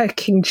yourself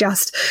working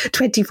just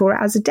 24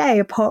 hours a day,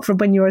 apart from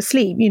when you're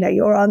asleep.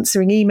 You're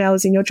answering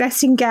emails in your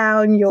dressing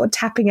gown, you're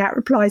tapping out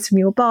replies from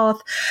your bath.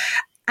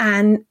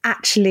 And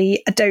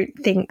actually, I don't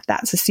think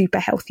that's a super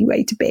healthy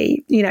way to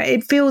be.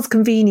 It feels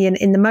convenient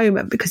in the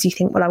moment because you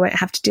think, well, I won't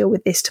have to deal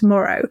with this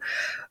tomorrow.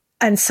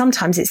 And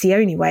sometimes it's the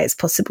only way it's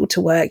possible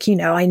to work.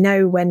 I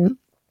know when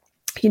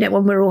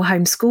we're all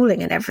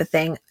homeschooling and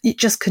everything, you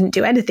just couldn't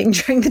do anything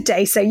during the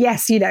day. So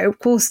yes, of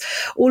course,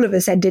 all of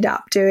us ended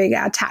up doing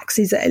our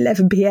taxes at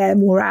 11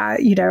 p.m. or our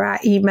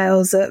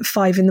emails at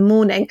 5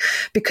 a.m.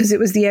 because it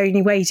was the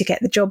only way to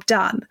get the job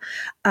done.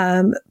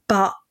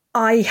 But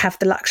I have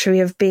the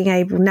luxury of being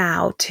able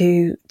now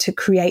to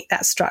create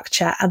that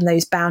structure and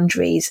those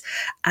boundaries.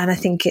 And I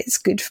think it's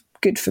good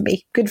for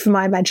me, good for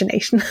my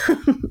imagination.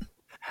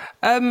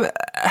 How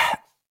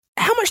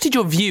much did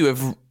your view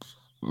of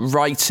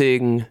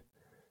writing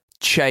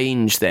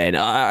change then?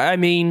 I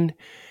mean,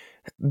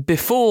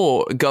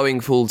 before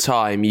going full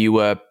time, you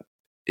were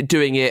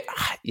doing it,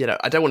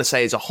 I don't want to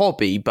say as a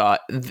hobby,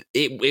 but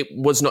it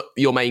was not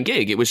your main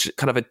gig. It was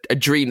kind of a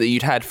dream that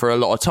you'd had for a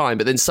lot of time,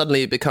 but then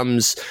suddenly it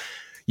becomes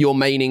your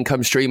main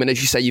income stream. And as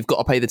you say, you've got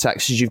to pay the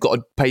taxes, you've got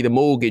to pay the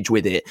mortgage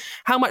with it.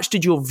 How much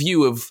did your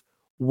view of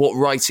what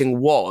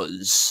writing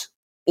was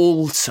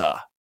alter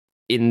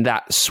in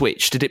that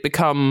switch? Did you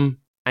become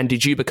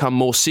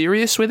more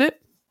serious with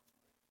it?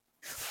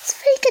 It's a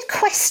very good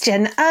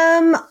question.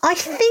 I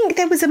think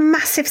there was a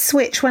massive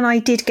switch when I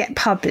did get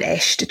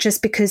published,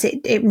 just because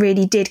it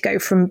really did go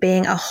from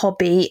being a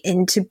hobby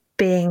into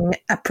being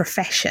a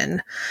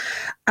profession.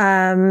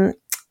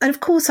 And of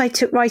course, I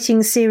took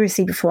writing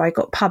seriously before I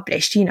got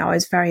published. I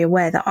was very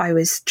aware that I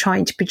was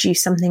trying to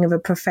produce something of a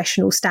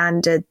professional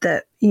standard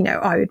that,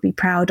 I would be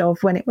proud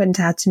of when it went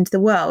out into the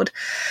world.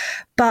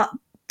 But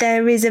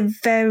there is a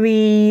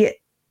very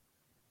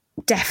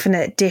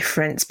definite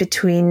difference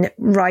between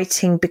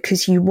writing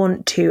because you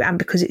want to and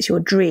because it's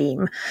your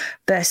dream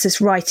versus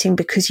writing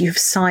because you've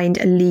signed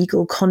a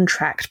legal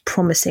contract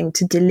promising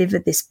to deliver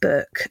this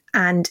book.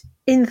 And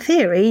in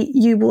theory,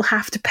 you will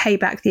have to pay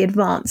back the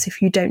advance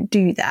if you don't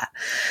do that.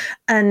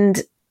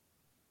 And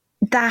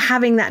that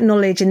having that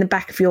knowledge in the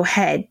back of your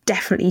head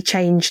definitely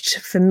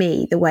changed for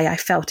me the way I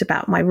felt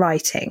about my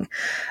writing.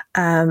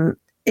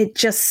 It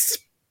just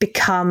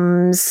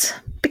becomes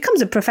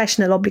a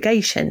professional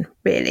obligation,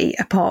 really,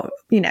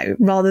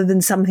 rather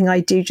than something I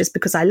do just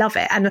because I love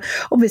it. And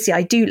obviously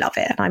I do love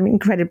it, and I'm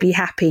incredibly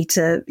happy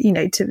to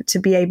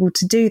be able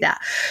to do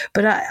that.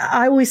 But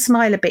I always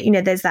smile a bit.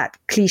 There's that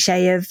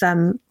cliche of,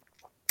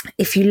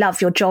 if you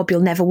love your job,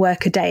 you'll never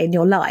work a day in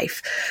your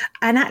life.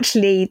 And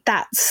actually,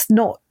 that's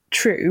not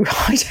true.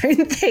 I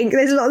don't think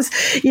there's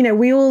lots,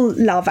 we all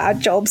love our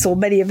jobs, or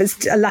many of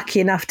us are lucky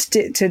enough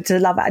to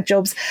love our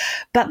jobs,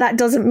 but that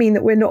doesn't mean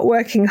that we're not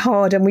working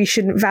hard and we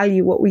shouldn't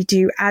value what we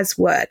do as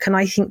work. And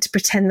I think to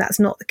pretend that's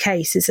not the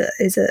case is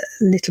a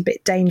little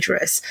bit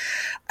dangerous.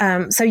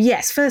 So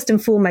yes, first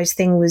and foremost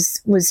thing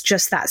was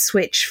just that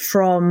switch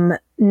from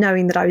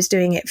knowing that I was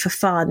doing it for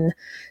fun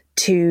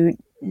to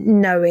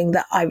knowing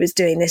that I was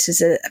doing this as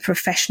a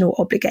professional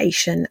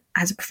obligation,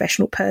 as a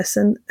professional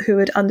person who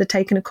had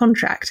undertaken a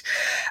contract.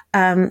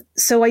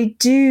 So I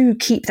do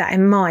keep that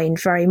in mind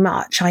very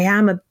much. I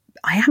am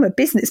a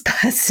business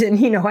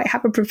person, I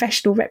have a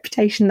professional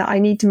reputation that I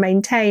need to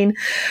maintain.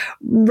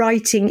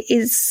 Writing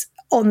is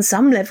on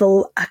some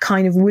level a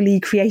kind of woolly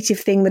creative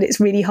thing that it's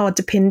really hard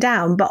to pin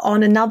down. But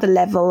on another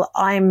level,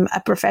 I'm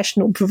a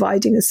professional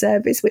providing a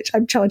service which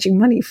I'm charging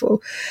money for.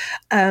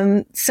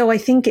 So I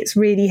think it's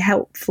really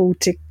helpful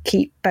to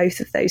keep both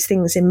of those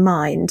things in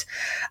mind.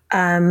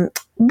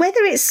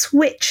 Whether it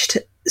switched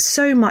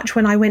so much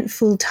when I went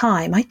full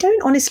time, I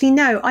don't honestly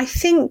know. I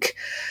think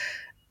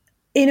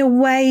in a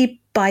way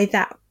by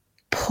that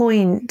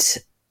point,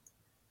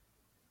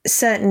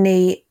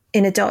 certainly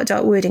In a Dark,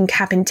 Dark Wood and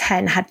Cabin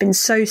 10 had been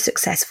so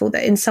successful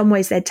that in some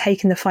ways they'd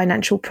taken the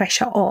financial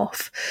pressure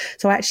off.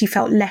 So I actually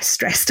felt less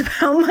stressed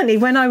about money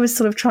when I was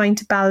sort of trying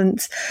to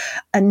balance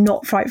a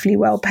not frightfully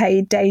well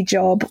paid day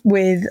job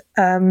with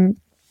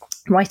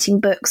writing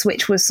books,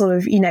 which was sort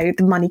of, the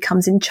money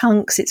comes in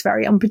chunks. It's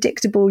very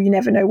unpredictable. You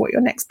never know what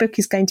your next book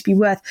is going to be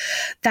worth.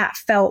 That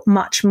felt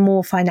much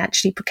more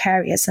financially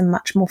precarious and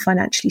much more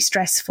financially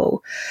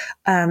stressful.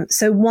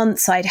 So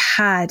once I'd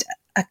had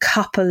a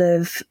couple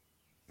of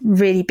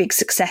really big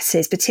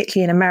successes,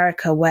 particularly in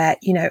America, where,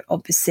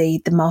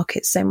 obviously the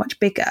market's so much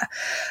bigger.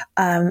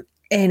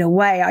 In a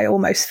way, I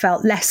almost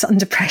felt less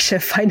under pressure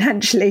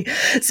financially.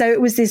 So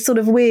it was this sort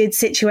of weird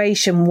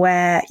situation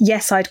where,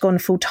 yes, I'd gone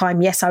full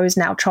time. Yes, I was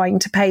now trying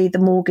to pay the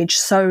mortgage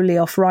solely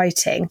off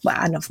writing,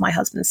 and off my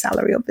husband's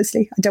salary,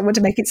 obviously. I don't want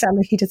to make it sound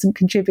like he doesn't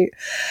contribute.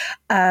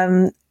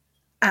 At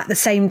the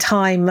same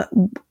time,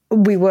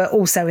 we were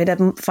also in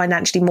a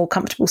financially more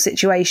comfortable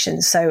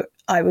situation. So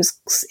I was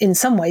in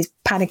some ways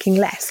panicking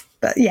less.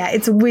 But yeah,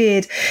 it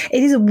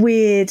is a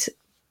weird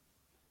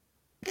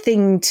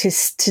thing to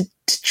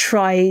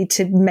try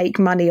to make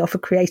money off a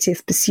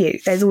creative pursuit.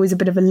 There's always a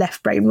bit of a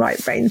left brain,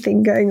 right brain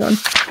thing going on.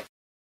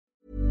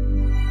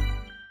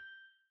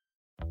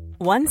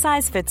 One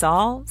size fits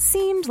all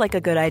seemed like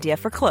a good idea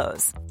for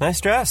clothes.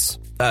 Nice dress.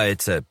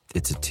 It's a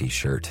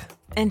t-shirt.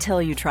 Until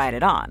you tried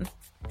it on.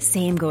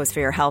 Same goes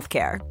for your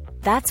healthcare.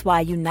 That's why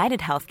United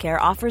Healthcare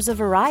offers a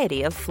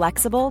variety of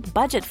flexible,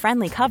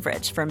 budget-friendly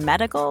coverage for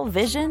medical,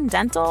 vision,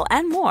 dental,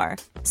 and more.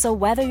 So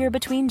whether you're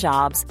between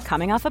jobs,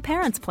 coming off a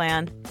parent's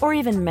plan, or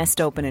even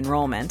missed open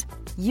enrollment,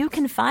 you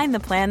can find the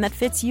plan that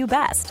fits you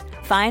best.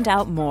 Find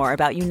out more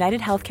about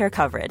United Healthcare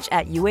coverage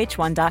at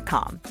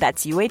uh1.com.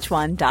 That's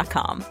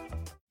uh1.com.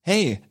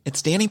 Hey,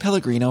 it's Danny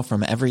Pellegrino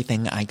from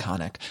Everything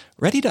Iconic.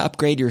 Ready to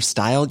upgrade your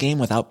style game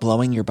without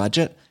blowing your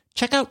budget?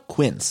 Check out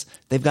Quince.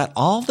 They've got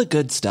all the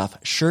good stuff,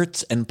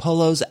 shirts and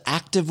polos,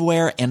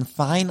 activewear, and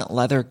fine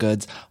leather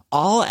goods,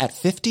 all at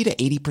 50 to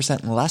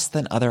 80% less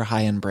than other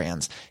high-end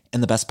brands.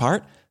 And the best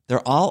part?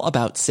 They're all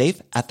about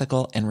safe,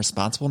 ethical, and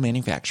responsible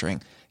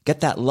manufacturing.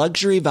 Get that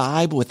luxury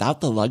vibe without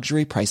the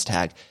luxury price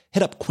tag.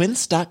 Hit up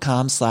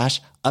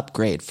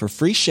quince.com/upgrade for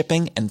free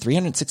shipping and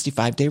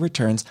 365-day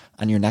returns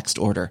on your next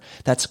order.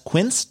 That's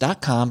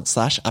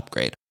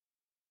quince.com/upgrade.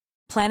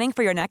 Planning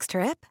for your next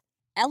trip?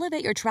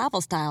 Elevate your travel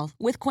style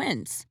with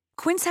Quince.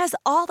 Quince has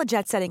all the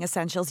jet-setting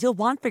essentials you'll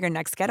want for your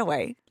next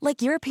getaway,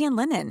 like European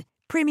linen,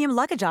 premium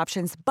luggage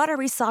options,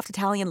 buttery soft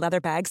Italian leather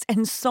bags,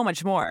 and so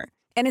much more.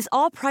 And is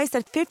all priced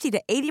at 50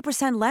 to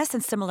 80% less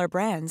than similar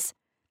brands.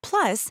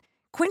 Plus,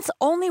 Quince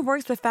only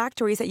works with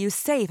factories that use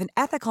safe and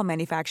ethical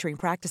manufacturing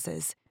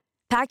practices.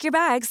 Pack your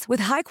bags with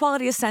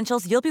high-quality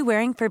essentials you'll be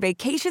wearing for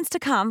vacations to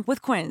come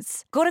with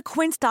Quince. Go to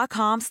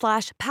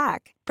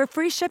quince.com/pack for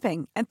free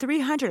shipping and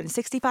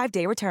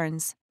 365-day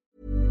returns.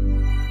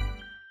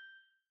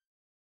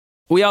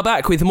 We are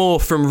back with more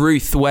from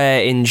Ruth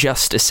Ware in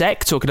just a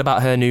sec, talking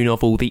about her new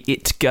novel, The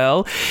It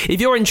Girl. If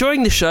you're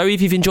enjoying the show,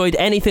 if you've enjoyed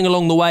anything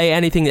along the way,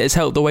 anything that has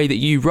helped the way that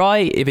you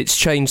write, if it's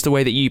changed the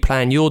way that you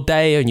plan your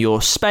day and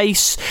your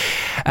space,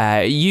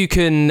 you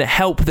can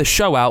help the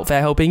show out. They're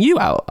helping you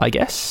out, I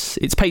guess.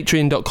 It's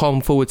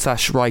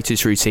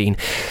patreon.com/writers routine.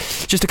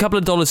 Just a couple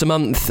of dollars a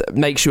month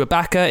makes you a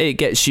backer. It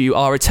gets you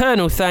our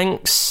eternal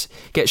thanks,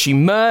 gets you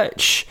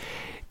merch,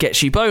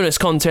 gets you bonus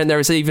content. There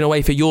is even a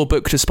way for your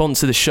book to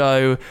sponsor the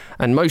show,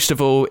 and most of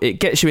all,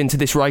 it gets you into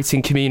this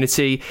writing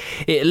community.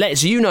 It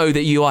lets you know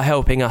that you are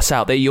helping us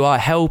out, that you are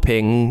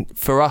helping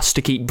for us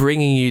to keep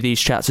bringing you these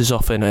chats as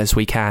often as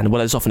we can.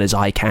 Well, as often as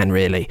I can,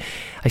 really.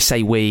 I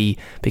say we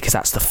because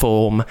that's the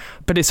form,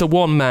 but it's a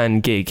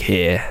one-man gig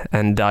here,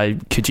 and I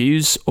could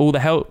use all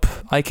the help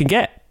I can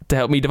get to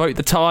help me devote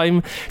the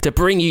time to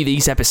bring you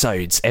these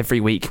episodes every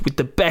week with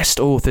the best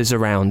authors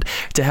around.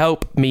 To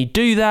help me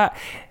do that,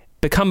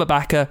 become a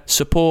backer,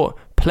 support,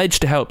 pledge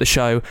to help the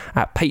show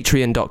at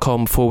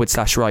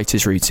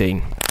patreon.com/writers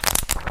routine.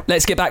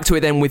 Let's get back to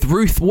it then with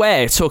Ruth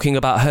Ware talking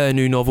about her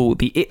new novel,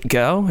 The It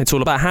Girl. It's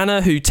all about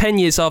Hannah, who 10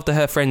 years after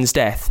her friend's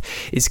death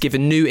is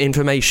given new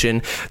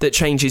information that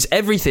changes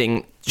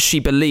everything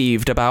she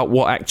believed about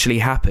what actually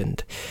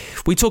happened.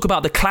 We talk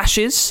about the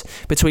clashes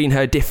between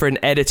her different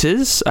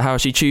editors, how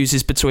she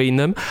chooses between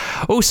them.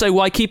 Also,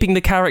 why keeping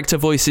the character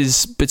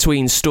voices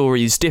between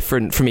stories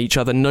different from each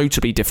other,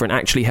 notably different,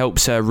 actually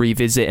helps her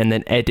revisit and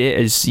then edit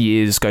as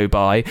years go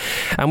by.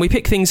 And we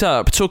pick things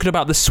up talking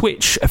about the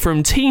switch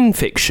from teen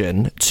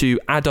fiction to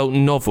adult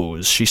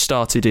novels. She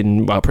started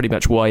in, well, pretty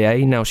much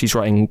YA. Now she's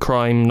writing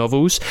crime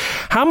novels.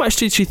 How much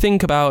did she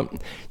think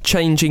about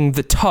changing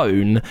the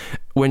tone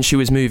when she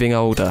was moving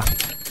older?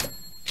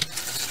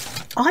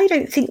 I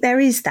don't think there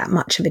is that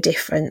much of a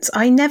difference.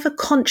 I never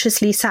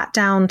consciously sat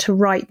down to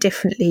write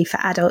differently for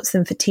adults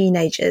than for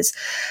teenagers.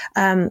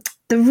 The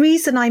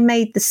reason I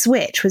made the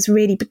switch was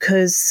really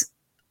because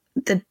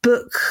the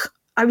book,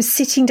 I was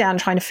sitting down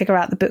trying to figure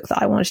out the book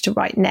that I wanted to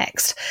write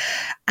next.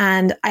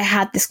 And I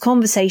had this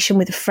conversation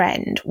with a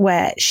friend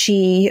where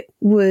she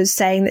was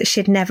saying that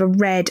she'd never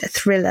read a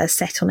thriller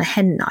set on a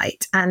hen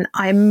night. And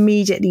I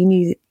immediately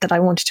knew that I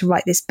wanted to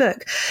write this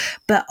book.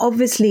 But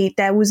obviously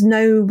there was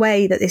no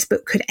way that this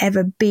book could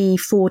ever be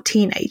for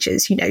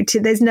teenagers. You know,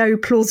 there's no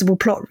plausible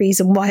plot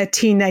reason why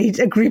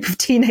a group of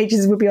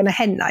teenagers would be on a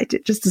hen night.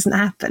 It just doesn't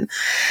happen.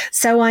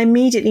 So I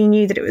immediately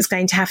knew that it was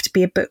going to have to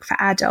be a book for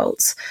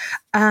adults.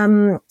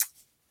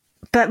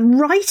 But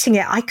writing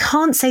it, I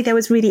can't say there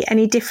was really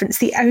any difference.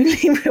 The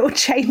only real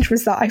change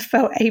was that I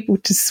felt able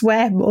to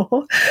swear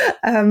more.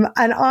 And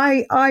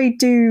I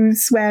do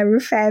swear a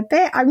fair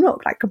bit. I'm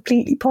not like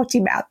completely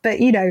potty mouth,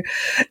 but, you know,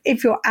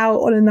 if you're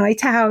out on a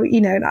night out,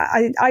 you know,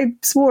 I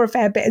swore a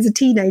fair bit as a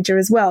teenager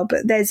as well.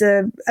 But there's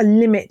a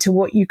limit to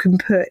what you can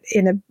put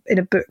in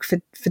a book for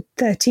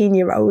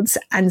 13-year-olds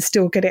and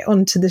still get it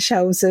onto the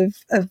shelves of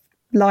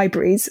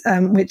libraries,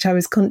 which I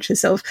was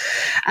conscious of.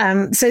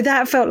 So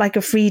that felt like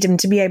a freedom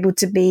to be able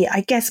to be,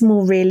 I guess,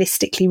 more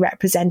realistically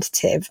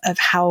representative of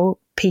how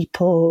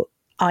people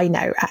I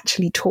know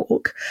actually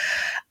talk.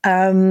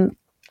 The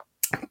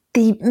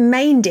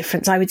main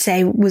difference, I would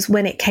say, was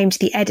when it came to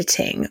the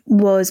editing,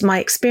 was my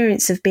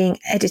experience of being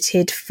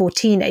edited for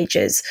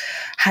teenagers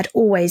had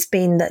always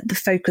been that the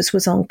focus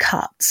was on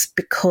cuts,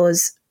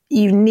 because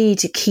you need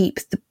to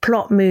keep the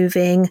plot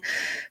moving.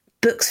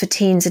 Books for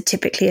teens are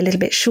typically a little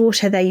bit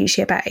shorter. They're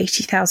usually about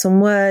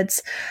 80,000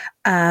 words.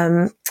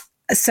 So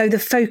the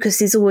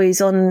focus is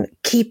always on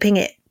keeping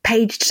it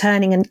page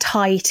turning and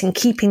tight and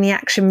keeping the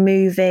action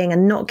moving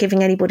and not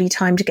giving anybody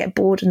time to get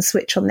bored and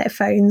switch on their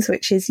phones,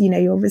 which is, you know,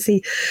 you're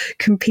obviously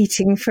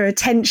competing for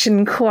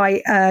attention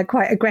quite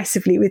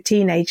aggressively with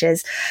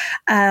teenagers.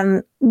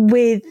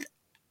 With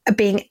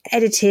being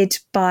edited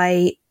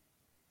by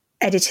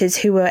editors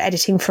who were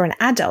editing for an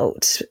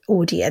adult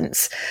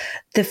audience,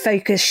 the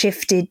focus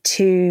shifted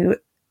to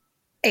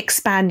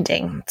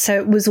expanding. So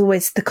it was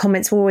always, the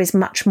comments were always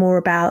much more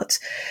about,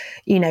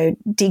 you know,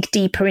 dig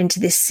deeper into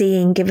this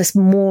scene, give us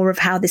more of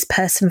how this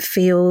person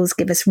feels,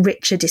 give us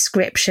richer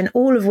description,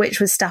 all of which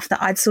was stuff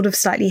that I'd sort of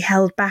slightly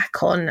held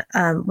back on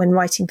when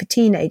writing for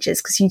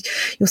teenagers, because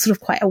you're sort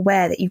of quite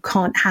aware that you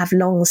can't have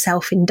long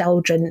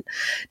self-indulgent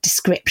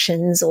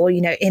descriptions or,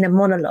 you know, inner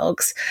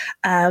monologues.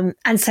 And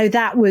so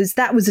that was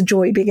a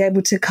joy, being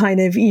able to kind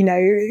of, you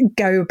know,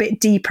 go a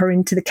bit deeper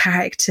into the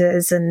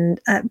characters.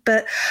 And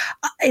but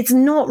it's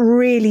not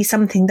really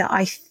something that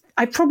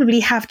I probably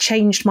have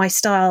changed my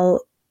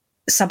style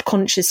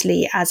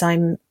subconsciously as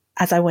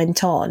I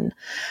went on,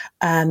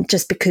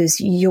 just because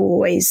you're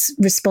always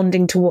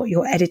responding to what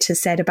your editor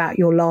said about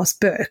your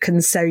last book,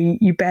 and so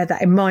you bear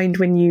that in mind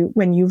when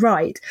you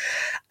write.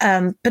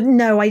 But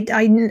no, I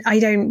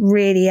don't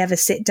really ever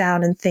sit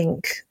down and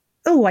think,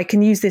 oh, I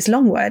can use this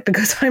long word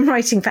because I'm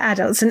writing for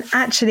adults. And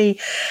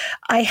actually,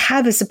 I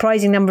have a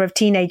surprising number of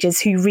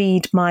teenagers who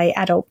read my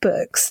adult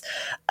books.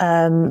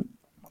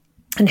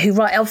 And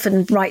who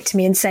often write to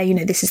me and say, you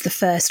know, this is the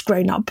first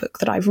grown-up book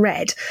that I've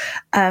read.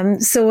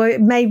 So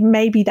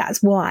maybe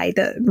that's why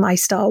that my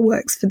style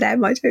works for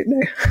them. I don't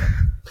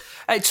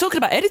know. Talking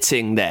about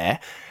editing there,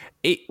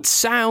 it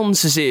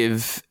sounds as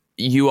if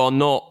you are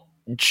not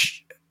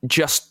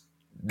just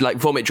like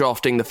vomit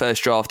drafting the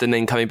first draft and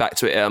then coming back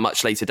to it at a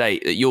much later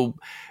date. You're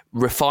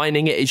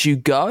refining it as you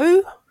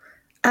go?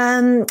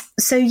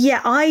 So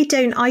yeah, I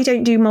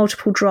don't do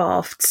multiple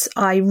drafts.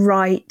 I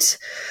write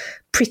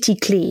pretty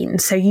clean.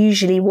 So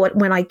usually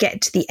when I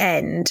get to the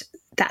end,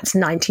 that's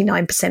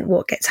 99%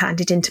 what gets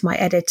handed into my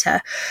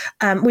editor,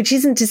 which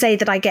isn't to say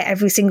that I get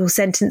every single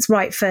sentence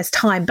right first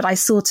time, but I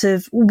sort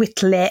of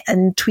whittle it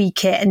and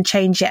tweak it and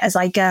change it as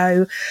I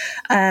go.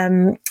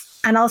 And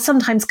I'll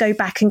sometimes go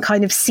back and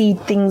kind of seed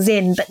things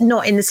in, but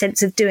not in the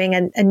sense of doing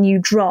a new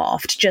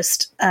draft.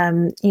 Just,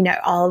 you know,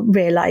 I'll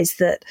realise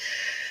that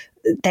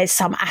there's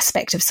some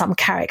aspect of some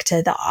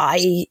character that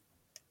I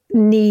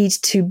need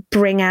to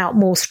bring out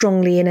more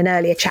strongly in an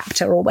earlier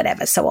chapter or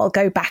whatever. So I'll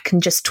go back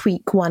and just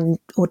tweak 1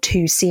 or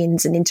 2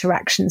 scenes and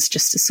interactions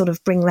just to sort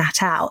of bring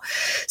that out.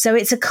 So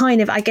it's a kind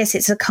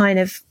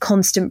of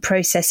constant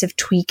process of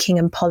tweaking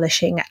and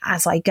polishing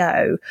as I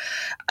go.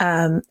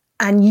 And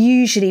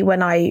usually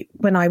when I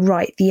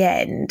write the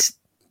end,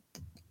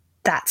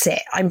 that's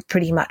it. I'm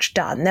pretty much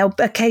done. There'll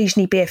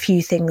occasionally be a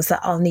few things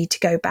that I'll need to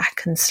go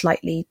back and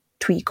slightly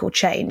tweak or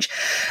change.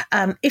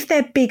 If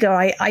they're bigger,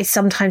 I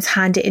sometimes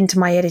hand it into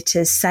my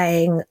editors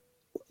saying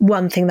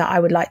one thing that I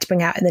would like to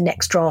bring out in the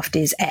next draft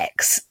is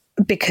X,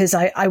 because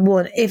I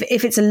want,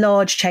 if it's a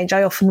large change,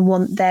 I often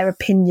want their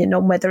opinion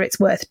on whether it's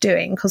worth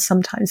doing, because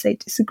sometimes they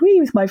disagree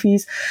with my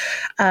views.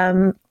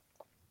 But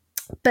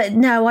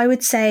no, I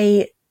would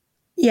say,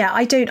 yeah,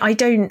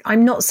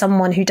 I'm not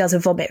someone who does a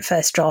vomit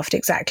first draft,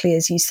 exactly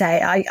as you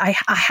say. I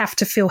have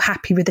to feel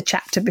happy with the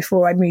chapter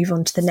before I move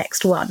on to the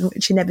next one,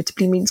 which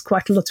inevitably means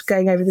quite a lot of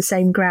going over the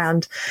same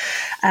ground.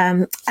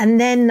 And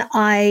then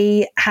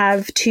I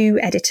have 2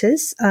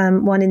 editors,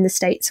 one in the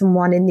States and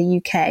one in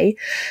the UK.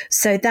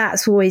 So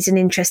that's always an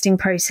interesting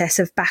process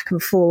of back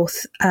and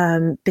forth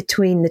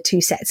between the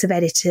 2 sets of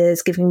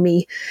editors, giving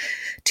me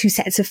 2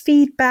 sets of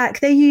feedback.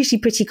 They're usually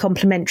pretty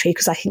complimentary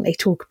because I think they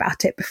talk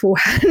about it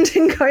beforehand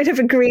and kind of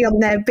agree on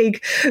their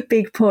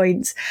big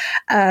points.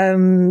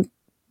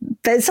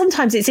 But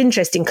sometimes it's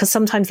interesting because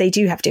sometimes they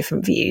do have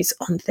different views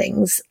on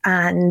things,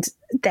 and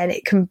then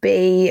it can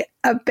be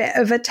a bit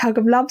of a tug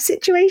of love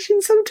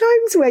situation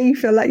sometimes where you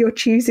feel like you're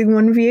choosing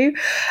one view.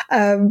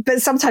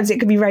 But sometimes it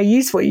can be very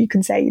useful. You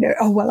can say,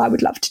 oh, well, I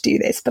would love to do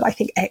this, but I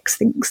think X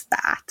thinks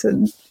that.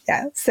 And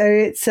yeah, so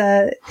it's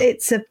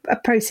a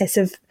process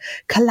of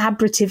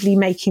collaboratively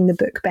making the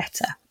book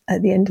better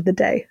at the end of the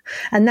day.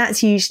 And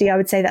that's usually, I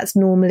would say that's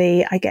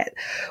normally, I get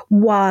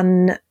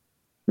 1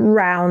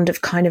 round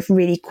of kind of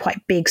really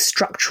quite big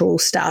structural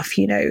stuff,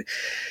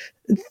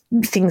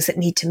 things that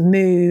need to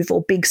move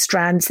or big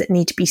strands that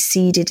need to be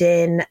seeded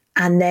in,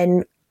 and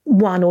then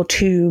 1 or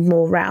 2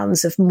 more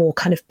rounds of more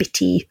kind of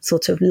bitty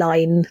sort of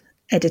line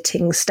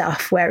editing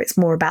stuff where it's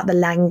more about the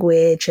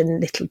language and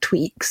little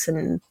tweaks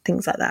and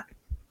things like that.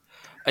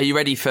 Are you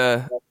ready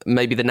for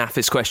maybe the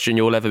naffest question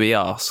you'll ever be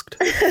asked?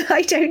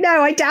 I don't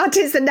know. I doubt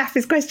it's the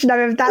naffest question I've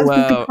ever. That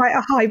would be quite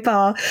a high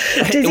bar.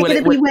 Is it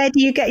going to be where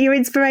do you get your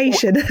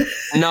inspiration?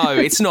 No,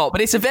 it's not. But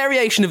it's a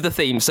variation of the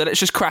theme. So let's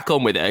just crack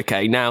on with it.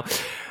 Okay. Now,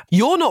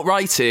 you're not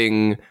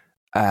writing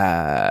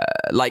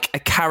like a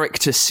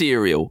character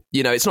serial.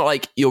 It's not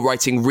like you're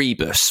writing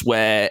Rebus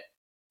where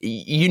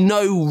you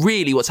know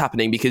really what's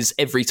happening because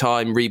every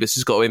time Rebus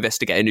has got to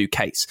investigate a new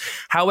case.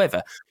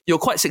 However, you're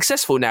quite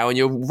successful now and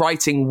you're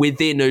writing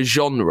within a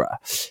genre.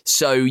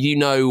 So you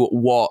know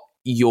what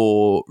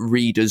your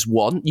readers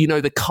want. You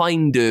know the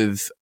kind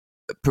of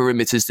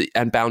perimeters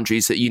and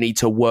boundaries that you need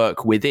to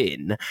work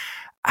within.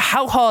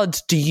 How hard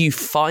do you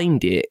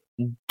find it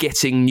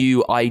getting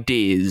new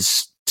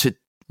ideas to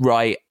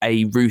write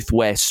a Ruth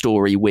Ware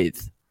story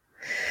with?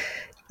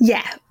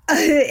 Yeah.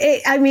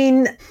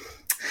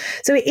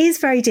 So it is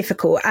very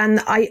difficult. And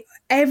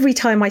every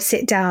time I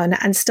sit down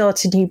and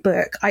start a new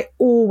book, I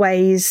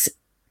always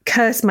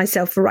curse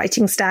myself for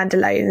writing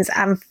standalones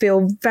and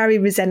feel very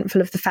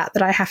resentful of the fact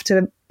that I have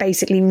to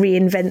basically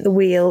reinvent the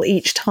wheel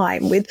each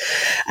time with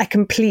a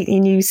completely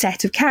new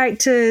set of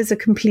characters, a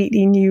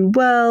completely new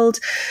world,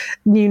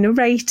 new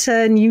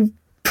narrator, new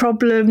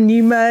problem,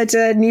 new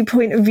murder, new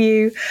point of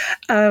view.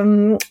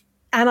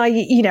 And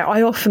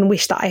I often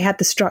wish that I had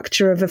the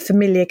structure of a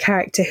familiar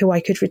character who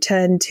I could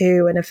return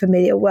to and a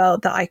familiar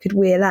world that I could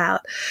wheel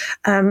out.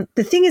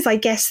 The thing is, I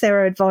guess there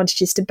are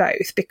advantages to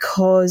both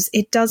because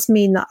it does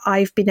mean that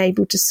I've been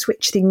able to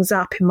switch things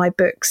up in my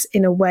books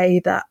in a way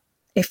that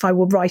if I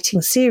were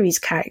writing series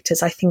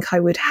characters, I think I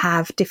would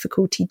have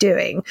difficulty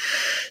doing.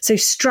 So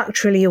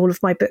structurally, all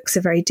of my books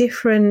are very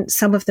different.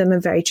 Some of them are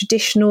very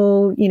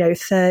traditional,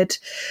 third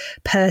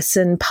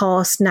person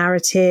past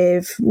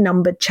narrative,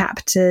 numbered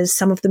chapters.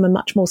 Some of them are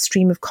much more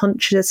stream of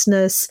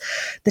consciousness.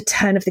 The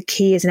Turn of the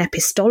Key is an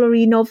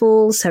epistolary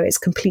novel, so it's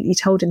completely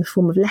told in the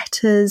form of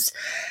letters.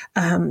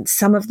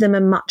 Some of them are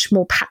much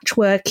more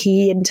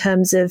patchworky in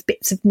terms of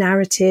bits of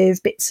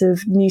narrative, bits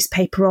of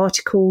newspaper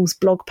articles,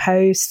 blog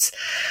posts.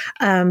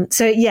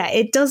 So yeah,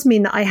 it does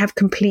mean that I have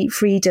complete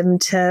freedom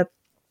to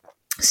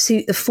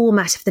suit the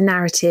format of the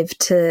narrative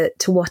to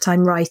what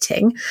I'm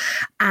writing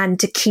and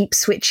to keep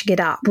switching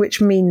it up,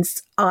 which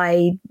means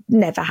I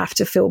never have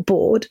to feel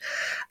bored.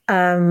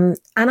 And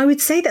I would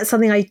say that's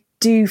something I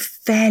do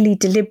fairly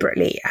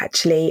deliberately,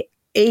 actually.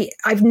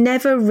 I've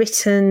never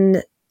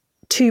written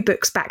 2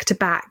 books back to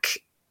back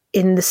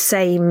in the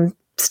same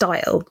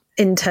style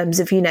in terms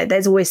of,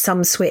 there's always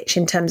some switch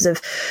in terms of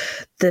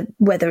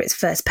whether it's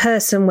first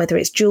person, whether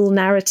it's dual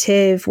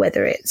narrative,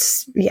 whether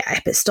it's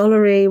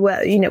epistolary,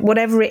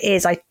 whatever it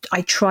is, I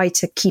try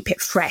to keep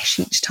it fresh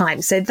each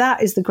time. So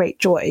that is the great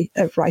joy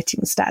of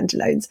writing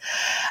standalones.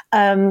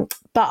 But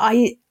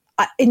I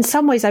in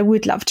some ways I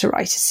would love to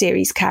write a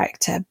series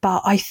character,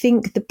 but I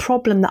think the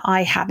problem that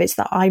I have is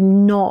that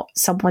I'm not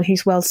someone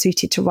who's well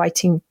suited to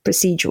writing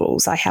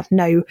procedurals. I have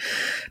no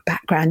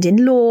background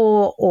in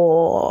law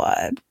or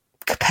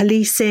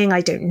policing.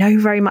 I don't know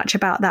very much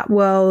about that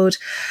world.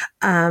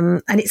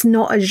 And it's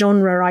not a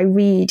genre I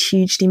read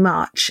hugely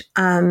much.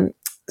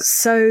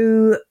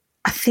 So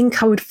I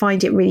think I would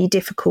find it really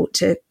difficult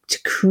to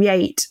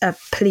create a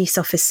police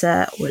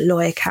officer or a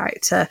lawyer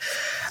character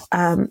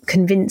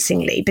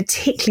convincingly,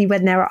 particularly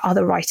when there are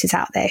other writers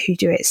out there who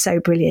do it so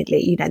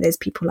brilliantly. You know, there's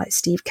people like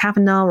Steve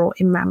Kavanagh or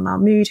Imran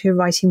Mahmood who are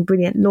writing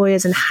brilliant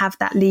lawyers and have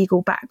that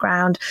legal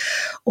background,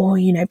 or,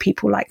 you know,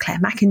 people like Claire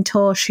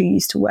McIntosh who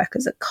used to work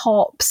as a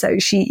cop. So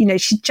she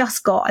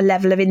just got a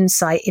level of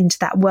insight into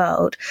that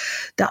world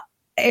that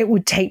it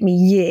would take me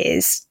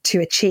years to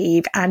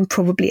achieve, and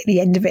probably at the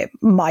end of it,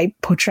 my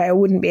portrayal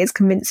wouldn't be as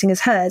convincing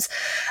as hers.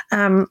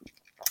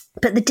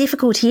 But the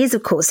difficulty is,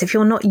 of course, if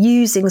you're not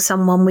using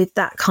someone with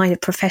that kind of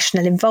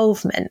professional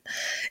involvement,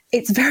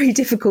 it's very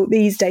difficult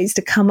these days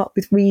to come up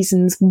with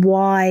reasons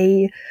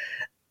why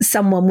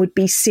someone would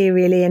be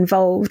serially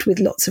involved with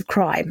lots of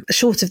crime,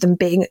 short of them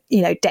being,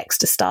 you know,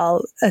 Dexter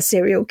style, a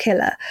serial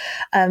killer.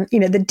 You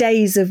know, the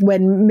days of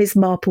when Ms.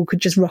 Marple could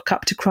just rock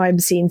up to crime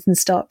scenes and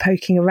start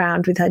poking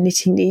around with her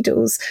knitting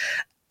needles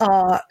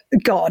are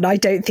gone. I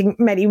don't think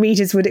many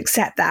readers would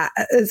accept that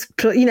as,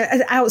 you know,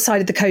 as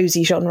outside of the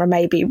cozy genre,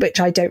 maybe, which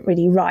I don't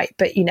really write.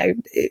 But, you know,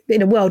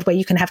 in a world where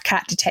you can have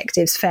cat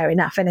detectives, fair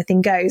enough,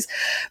 anything goes.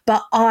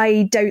 But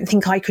I don't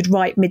think I could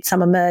write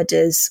Midsummer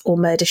Murders or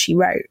Murder, She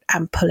Wrote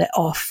and pull it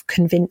off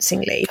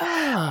convincingly.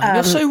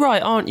 You're so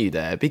right, aren't you,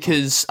 there?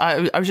 Because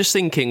I was just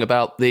thinking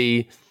about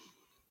the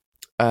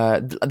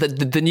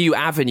new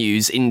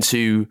avenues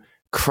into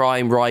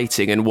crime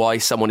writing and why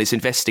someone is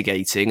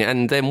investigating,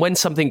 and then when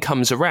something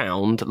comes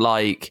around,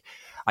 like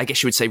I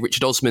guess you would say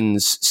Richard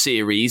Osman's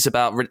series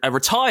about a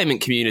retirement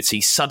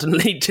community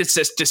suddenly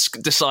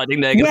just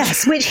deciding they're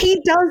yes, which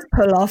he does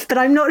pull off, but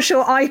I'm not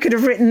sure I could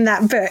have written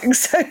that book.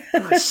 So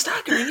it's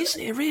staggering,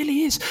 isn't it? It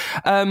really is.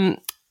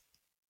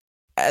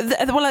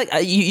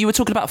 You were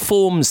talking about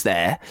forms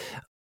there.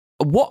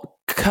 What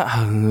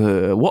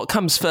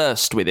comes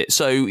first with it?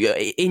 So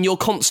in your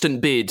constant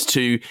bid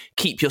to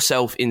keep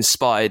yourself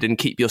inspired and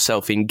keep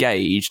yourself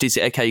engaged, is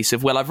it a case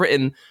of, well, I've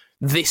written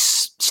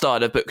this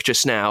style of book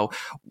just now,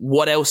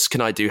 what else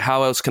can I do?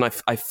 How else can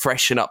I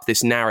freshen up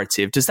this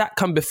narrative? Does that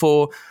come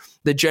before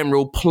the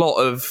general plot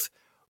of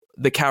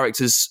the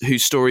characters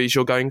whose stories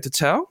you're going to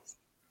tell?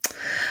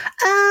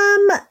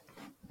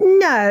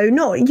 No,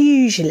 not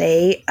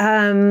usually.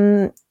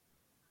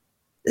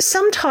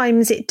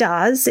 Sometimes it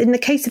does. In the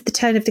case of The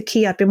Turn of the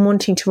Key, I've been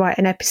wanting to write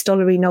an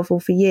epistolary novel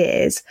for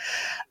years.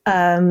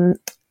 But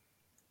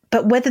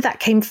whether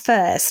that came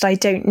first, I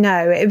don't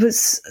know. It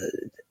was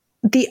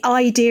the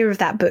idea of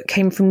that book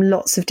came from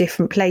lots of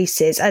different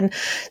places. And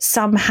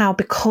somehow,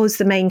 because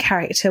the main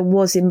character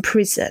was in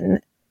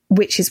prison,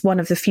 which is one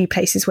of the few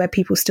places where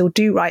people still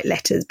do write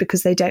letters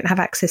because they don't have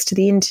access to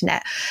the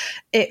internet,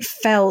 it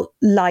felt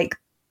like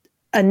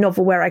a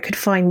novel where I could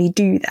finally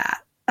do that.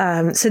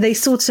 So they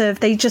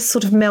just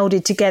sort of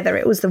melded together.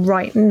 It was the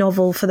right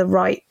novel for the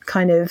right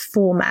kind of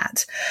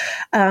format.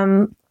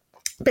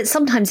 But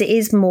sometimes it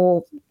is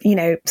more,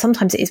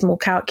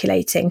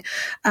 calculating.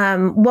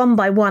 One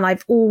by one,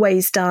 I've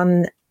always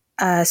done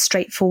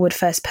straightforward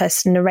first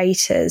person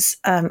narrators.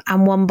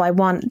 And one by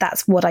one,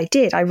 that's what I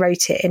did. I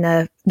wrote it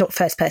in not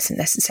first person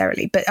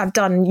necessarily, but I've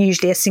done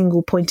usually a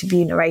single point of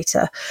view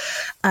narrator.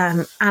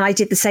 And I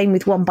did the same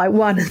with one by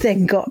one, and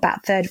then got about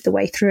a third of the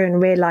way through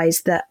and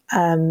realized that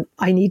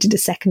I needed a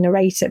second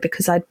narrator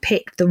because I'd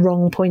picked the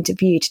wrong point of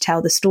view to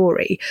tell the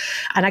story.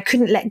 And I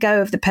couldn't let go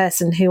of the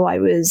person who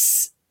I'd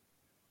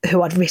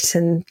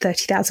written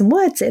 30,000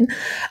 words in.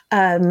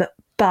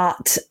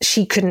 But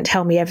she couldn't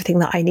tell me everything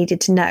that I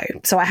needed to know.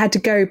 So I had to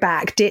go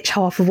back, ditch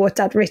half of what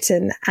I'd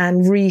written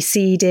and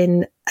reseed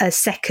in a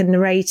second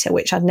narrator,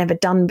 which I'd never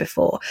done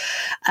before.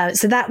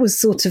 So that was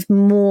sort of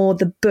more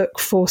the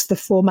book forced the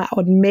format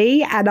on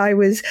me. And I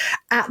was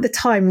at the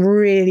time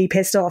really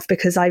pissed off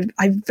because I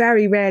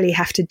very rarely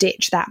have to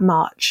ditch that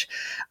much.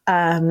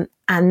 And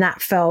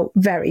that felt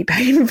very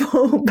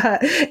painful, but,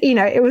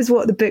 it was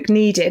what the book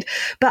needed.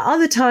 But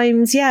other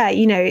times,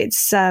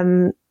 it's,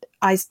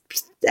 I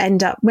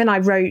end up, when I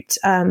wrote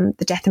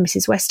The Death of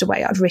Mrs.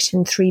 Westaway, I'd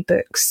written 3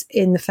 books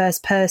in the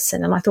first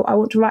person, and I thought I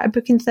want to write a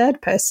book in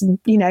third person,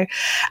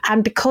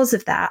 and because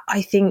of that,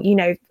 I think,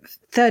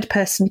 third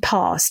person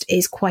past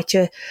is quite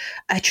a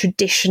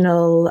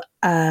traditional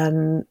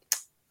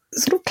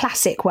sort of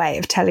classic way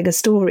of telling a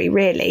story,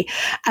 really.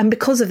 And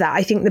because of that,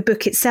 I think the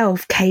book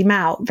itself came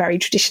out very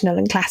traditional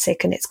and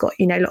classic, and it's got,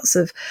 lots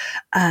of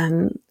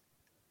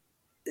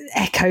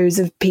echoes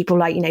of people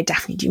like,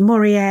 Daphne du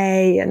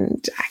Maurier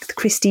and Agatha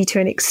Christie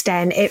to an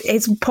extent.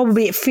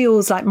 It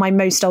feels like my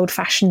most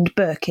old-fashioned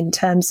book in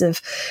terms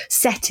of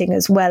setting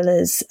as well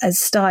as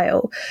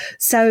style.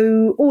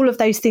 So all of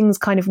those things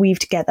kind of weave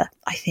together.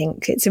 I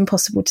think it's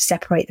impossible to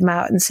separate them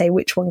out and say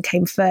which one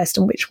came first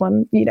and which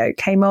one,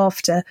 came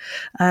after.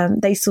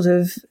 They sort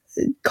of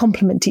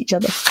complement each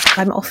other.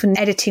 I'm often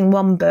editing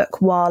one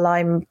book while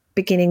I'm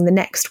beginning the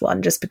next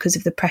one, just because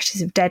of the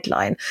pressures of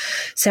deadline.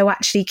 So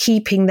actually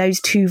keeping those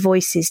two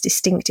voices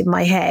distinct in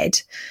my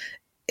head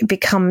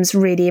becomes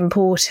really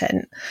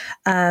important.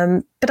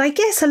 But I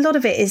guess a lot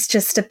of it is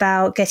just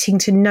about getting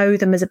to know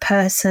them as a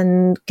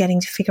person, getting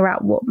to figure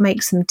out what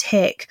makes them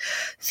tick,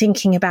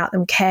 thinking about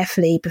them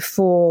carefully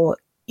before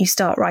you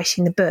start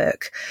writing the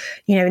book.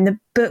 You know, in the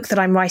book that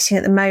I'm writing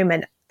at the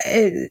moment,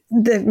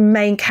 the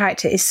main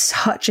character is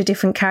such a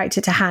different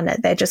character to Hannah.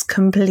 They're just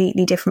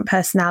completely different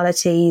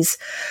personalities,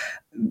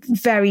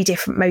 very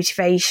different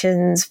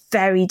motivations,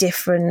 very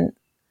different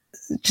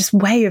just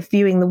way of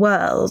viewing the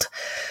world.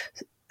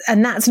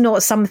 And that's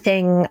not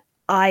something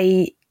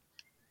I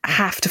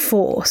have to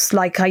force.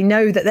 Like, I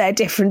know that they're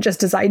different,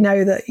 just as I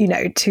know that, you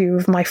know, two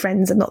of my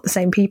friends are not the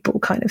same people,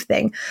 kind of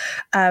thing.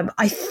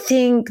 I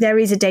think there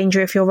is a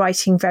danger if you're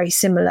writing very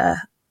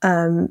similar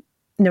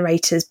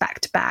narrators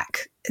back to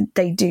back.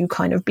 They do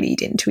kind of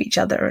bleed into each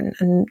other,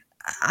 and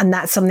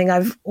that's something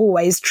I've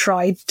always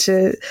tried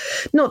to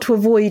not to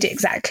avoid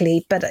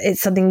exactly, but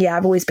it's something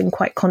I've always been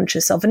quite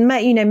conscious of. And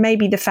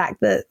maybe the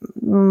fact that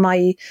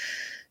my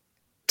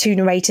two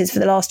narrators for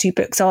the last two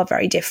books are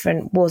very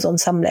different was on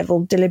some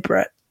level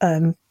deliberate.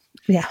 So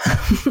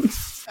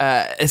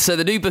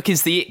the new book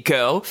is The It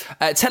Girl.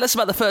 Tell us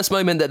about the first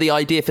moment that the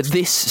idea for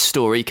this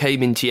story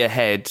came into your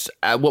head.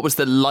 What was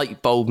the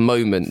light bulb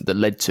moment that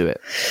led to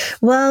it?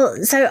 Well,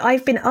 so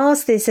I've been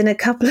asked this in a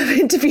couple of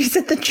interviews,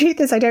 and the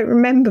truth is I don't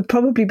remember,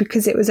 probably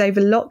because it was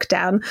over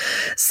lockdown.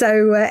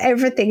 So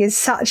everything is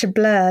such a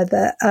blur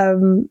that,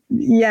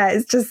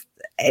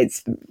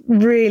 it's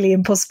really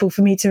impossible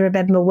for me to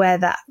remember where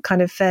that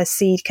kind of first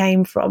seed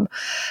came from.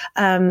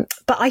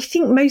 But I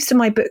think most of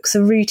my books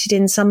are rooted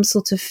in some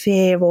sort of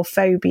fear or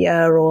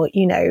phobia or,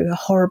 a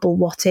horrible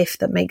what if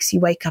that makes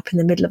you wake up in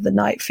the middle of the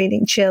night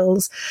feeling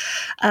chills.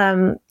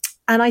 And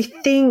I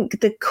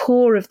think the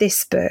core of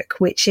this book,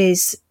 which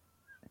is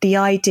the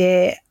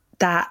idea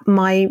that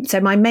my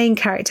main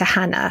character,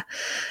 Hannah,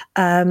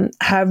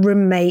 her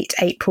roommate,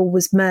 April,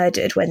 was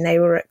murdered when they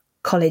were at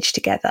college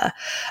together,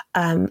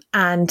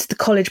 and the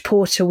college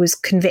porter was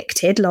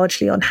convicted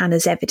largely on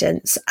Hannah's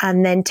evidence,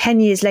 and then 10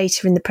 years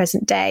later in the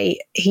present day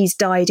he's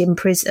died in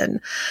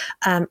prison,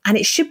 and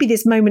it should be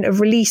this moment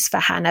of release for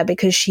Hannah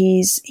because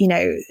he's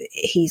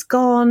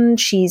gone,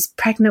 she's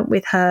pregnant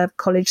with her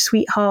college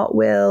sweetheart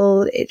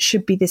Will. It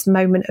should be this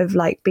moment of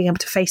like being able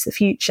to face the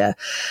future,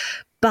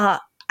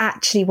 but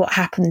actually what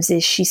happens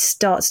is she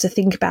starts to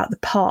think about the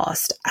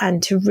past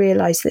and to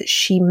realise that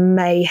she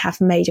may have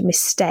made a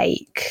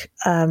mistake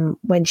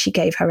when she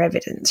gave her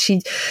evidence.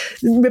 She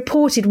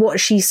reported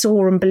what she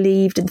saw and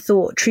believed and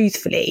thought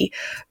truthfully,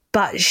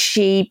 but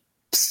she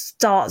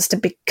starts to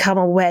become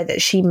aware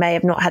that she may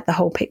have not had the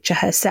whole picture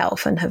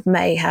herself and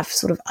may have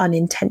sort of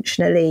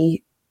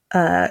unintentionally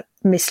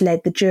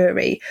misled the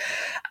jury.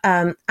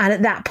 And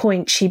at that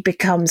point, she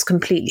becomes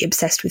completely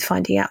obsessed with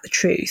finding out the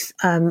truth,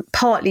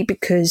 partly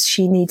because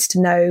she needs to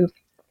know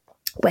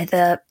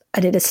whether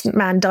an innocent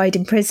man died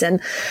in prison,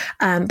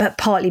 but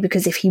partly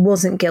because if he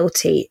wasn't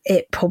guilty,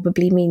 it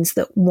probably means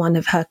that one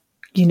of her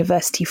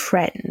university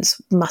friends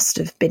must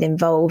have been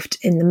involved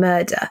in the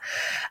murder.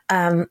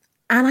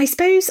 And I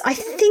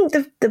think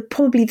the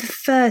probably the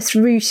first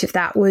route of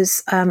that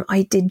was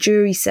I did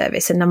jury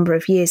service a number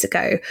of years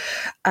ago,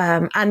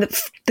 and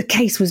the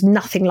case was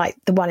nothing like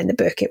the one in the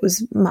book. It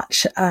was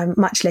much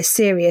less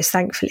serious,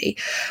 thankfully.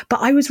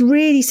 But I was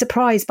really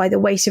surprised by the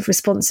weight of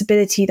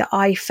responsibility that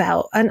I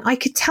felt, and I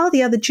could tell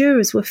the other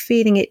jurors were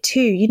feeling it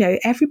too.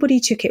 Everybody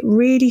took it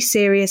really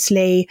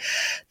seriously.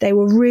 They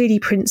were really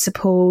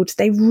principled.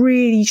 They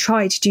really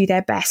tried to do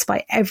their best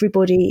by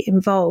everybody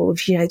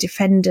involved.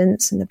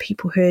 Defendants and the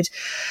people who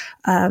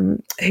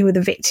were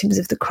the victims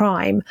of the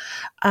crime.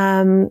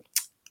 And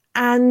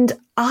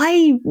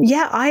I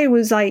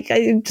was like,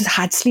 I just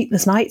had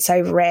sleepless nights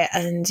over it,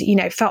 and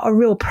felt a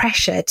real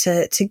pressure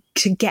to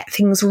get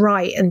things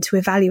right and to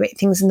evaluate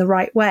things in the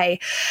right way.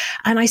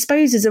 And I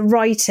suppose as a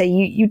writer,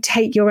 you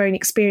take your own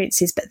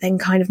experiences, but then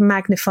kind of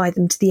magnify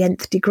them to the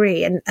nth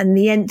degree. And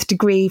the nth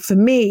degree for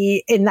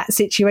me in that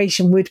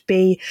situation would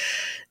be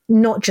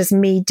not just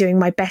me doing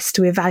my best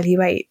to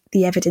evaluate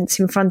the evidence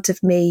in front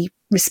of me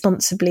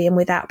responsibly and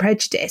without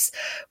prejudice,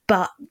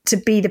 but to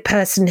be the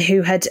person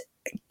who had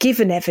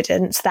given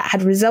evidence that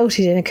had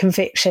resulted in a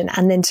conviction,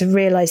 and then to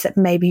realise that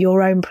maybe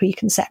your own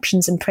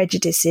preconceptions and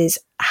prejudices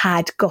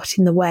had got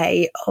in the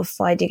way of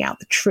finding out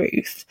the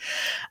truth.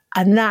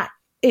 And that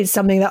is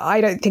something that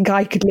I don't think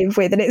I could live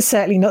with, and it's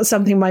certainly not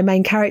something my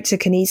main character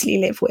can easily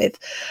live with.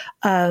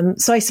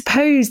 So I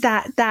suppose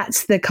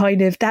that's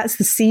the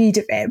seed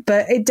of it.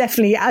 But it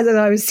definitely, as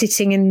I was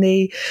sitting in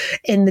the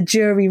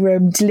jury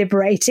room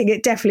deliberating,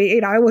 it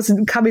definitely, I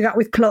wasn't coming up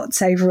with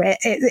plots over it.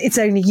 It's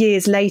only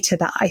years later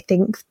that I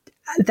think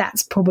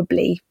that's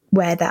probably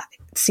where that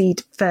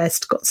seed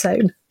first got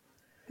sown.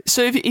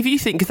 So if you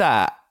think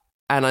that,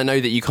 and I know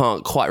that you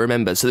can't quite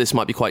remember, so this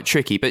might be quite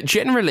tricky, but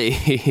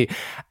generally,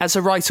 as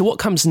a writer, what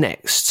comes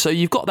next? So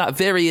you've got that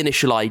very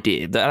initial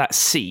idea, that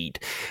seed.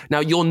 Now,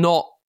 you're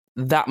not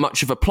that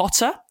much of a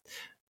plotter.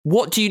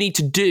 What do you need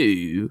to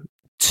do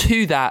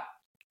to that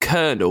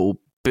kernel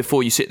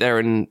before you sit there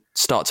and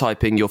start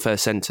typing your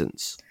first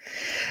sentence?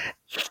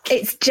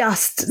 It's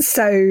just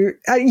so,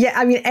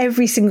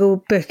 every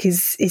single book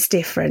is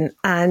different.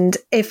 And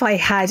if I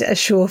had a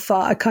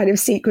surefire kind of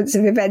sequence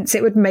of events,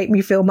 it would make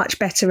me feel much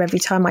better every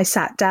time I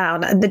sat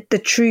down. And the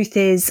truth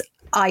is,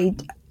 I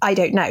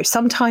don't know.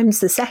 Sometimes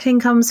the setting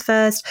comes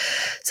first.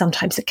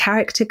 Sometimes the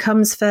character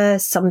comes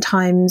first.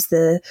 Sometimes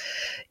the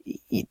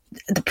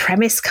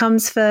premise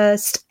comes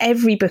first.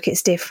 Every book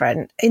is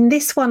different. In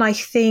this one, I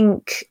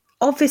think,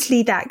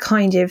 obviously, that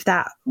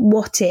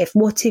what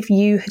if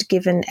you had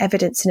given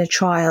evidence in a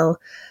trial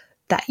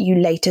that you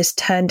later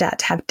turned out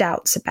to have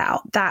doubts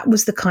about? That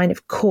was the kind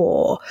of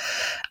core.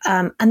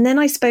 And then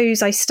I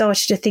suppose I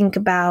started to think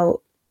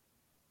about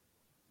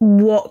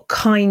what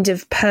kind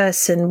of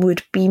person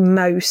would be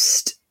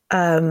most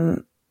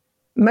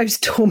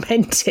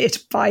tormented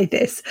by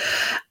this.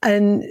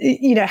 And,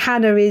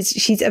 Hannah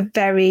she's a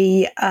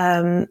very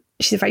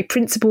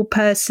principled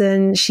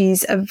person.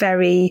 She's a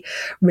very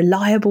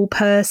reliable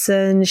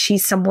person.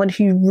 She's someone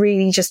who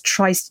really just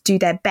tries to do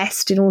their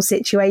best in all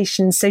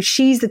situations. So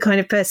she's the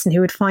kind of person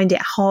who would find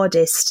it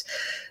hardest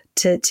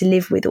to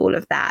live with all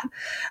of that.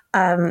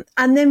 And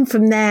then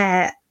from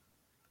there,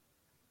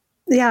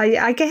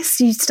 I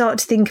guess you start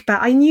to think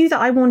about, I knew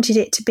that I wanted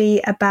it to be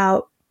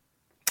about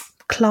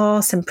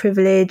class and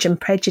privilege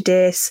and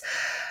prejudice,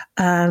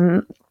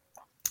 and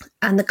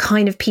the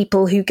kind of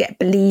people who get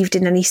believed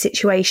in any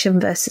situation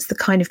versus the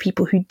kind of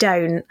people who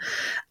don't.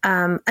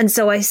 And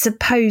so I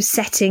suppose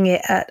setting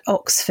it at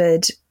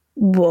Oxford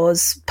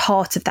was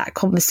part of that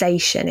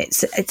conversation.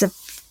 It's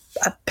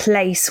a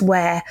place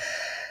where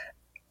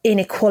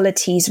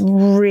inequalities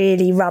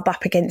really rub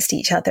up against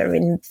each other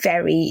in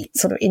very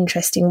sort of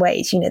interesting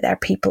ways. There are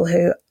people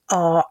who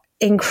are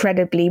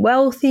incredibly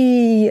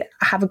wealthy,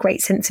 have a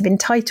great sense of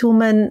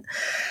entitlement.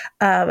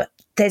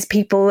 There's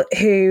people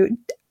who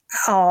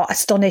are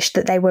astonished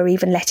that they were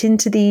even let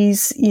into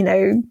these,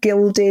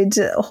 gilded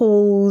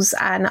halls,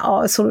 and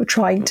are sort of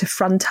trying to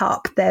front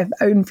up their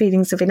own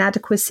feelings of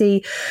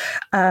inadequacy.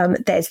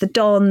 There's the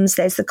dons,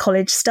 there's the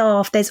college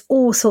staff, there's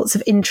all sorts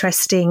of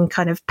interesting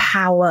kind of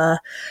power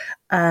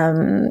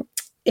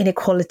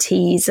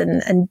inequalities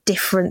and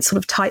different sort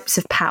of types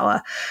of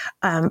power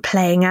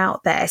playing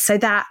out there. So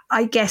that,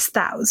 I guess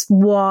that was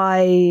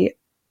why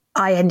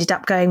I ended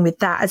up going with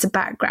that as a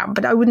background.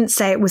 But I wouldn't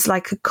say it was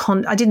like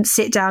I didn't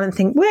sit down and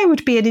think, where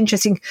would be an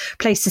interesting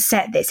place to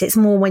set this? It's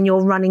more when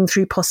you're running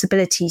through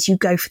possibilities, you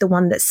go for the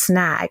one that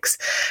snags.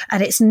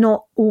 And it's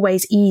not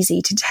always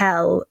easy to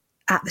tell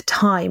at the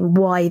time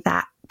why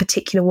that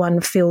particular one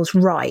feels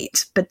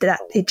right, but that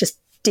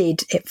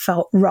it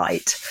felt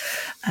right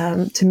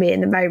to me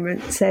in the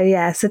moment. So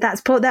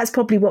that's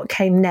probably what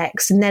came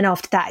next. And then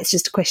after that, it's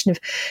just a question of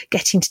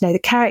getting to know the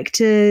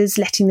characters,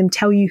 letting them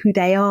tell you who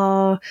they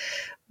are,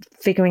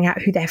 figuring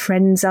out who their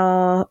friends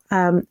are.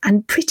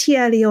 And pretty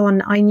early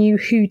on, I knew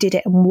who did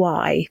it and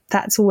why.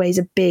 That's always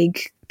a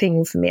big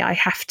thing for me. I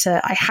have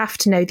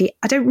to know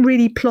I don't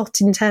really plot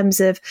in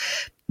terms of,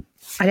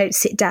 I don't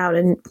sit down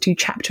and do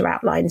chapter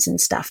outlines and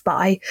stuff, but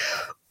I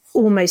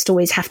almost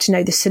always have to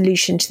know the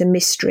solution to the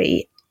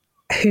mystery,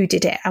 who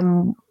did it,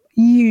 and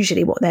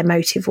usually what their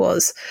motive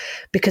was,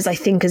 because I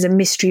think as a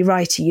mystery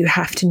writer, you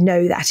have to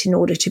know that in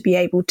order to be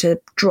able to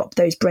drop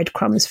those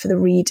breadcrumbs for the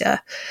reader.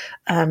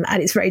 And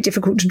it's very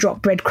difficult to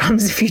drop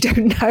breadcrumbs if you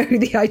don't know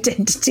the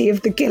identity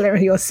of the killer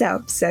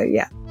yourself. So,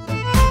 yeah.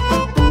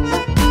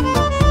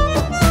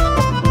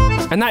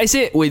 And that is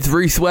it with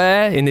Ruth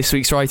Ware in this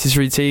week's Writer's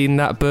Routine.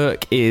 That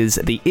book is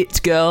The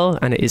It Girl,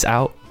 and it is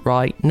out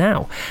right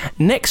now.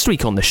 Next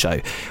week on the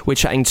show, we're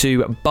chatting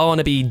to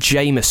Barnaby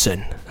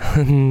Jameson.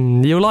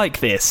 You'll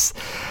like this.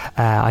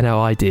 I know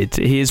I did.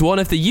 He is one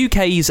of the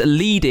UK's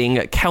leading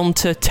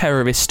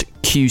counter-terrorist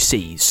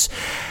QCs.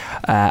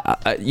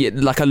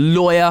 Like a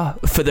lawyer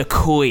for the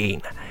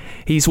Queen.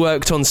 He's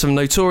worked on some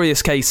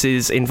notorious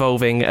cases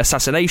involving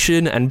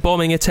assassination and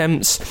bombing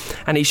attempts,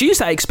 and he's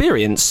used that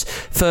experience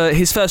for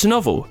his first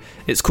novel.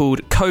 It's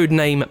called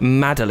Codename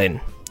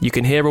Madeline. You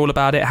can hear all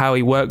about it, how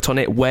he worked on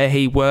it, where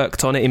he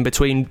worked on it in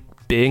between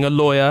being a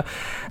lawyer,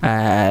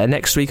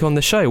 next week on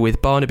the show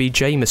with Barnaby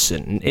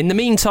Jameson. In the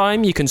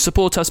meantime, you can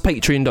support us,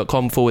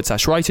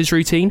 patreon.com/Writers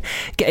Routine.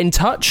 Get in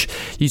touch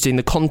using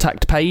the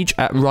contact page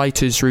at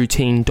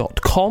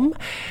writersroutine.com.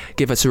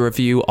 Give us a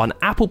review on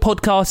Apple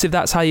Podcasts if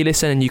that's how you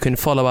listen, and you can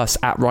follow us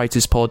at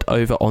WritersPod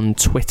over on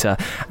Twitter.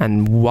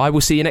 And I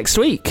will see you next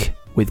week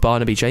with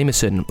Barnaby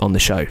Jameson on the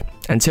show.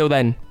 Until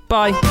then,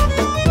 bye.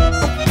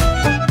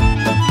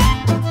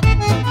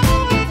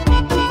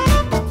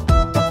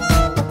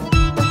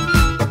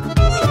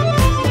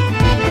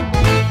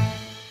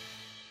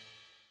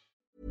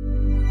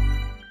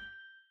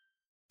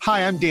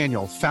 Hi, I'm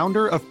Daniel,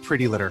 founder of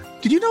Pretty Litter.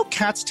 Did you know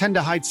cats tend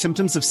to hide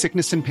symptoms of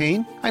sickness and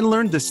pain? I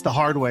learned this the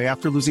hard way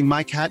after losing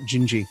my cat,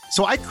 Gingy.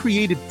 So I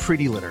created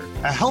Pretty Litter,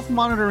 a health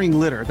monitoring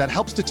litter that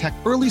helps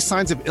detect early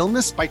signs of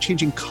illness by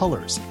changing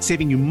colors,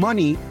 saving you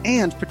money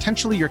and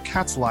potentially your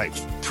cat's life.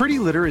 Pretty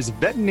Litter is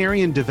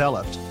veterinarian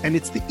developed, and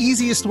it's the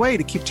easiest way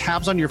to keep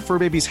tabs on your fur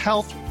baby's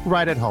health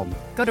right at home.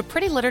 Go to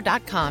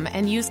prettylitter.com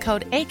and use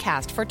code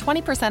ACAST for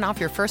 20% off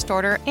your first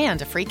order and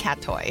a free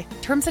cat toy.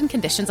 Terms and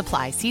conditions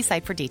apply. See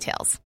site for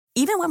details.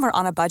 Even when we're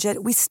on a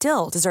budget, we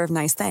still deserve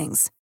nice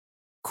things.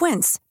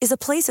 Quince is a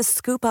place to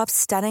scoop up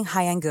stunning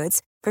high-end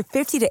goods for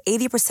 50 to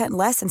 80%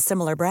 less than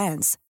similar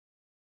brands.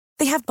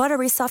 They have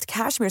buttery soft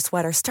cashmere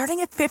sweaters starting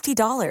at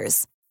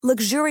 $50,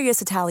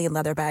 luxurious Italian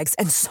leather bags,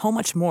 and so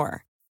much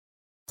more.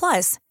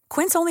 Plus,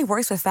 Quince only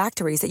works with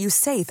factories that use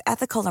safe,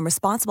 ethical, and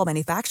responsible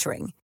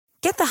manufacturing.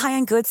 Get the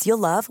high-end goods you'll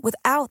love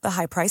without the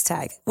high price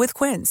tag with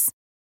Quince.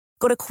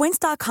 Go to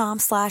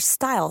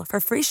quince.com/style for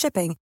free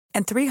shipping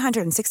and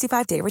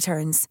 365-day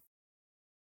returns.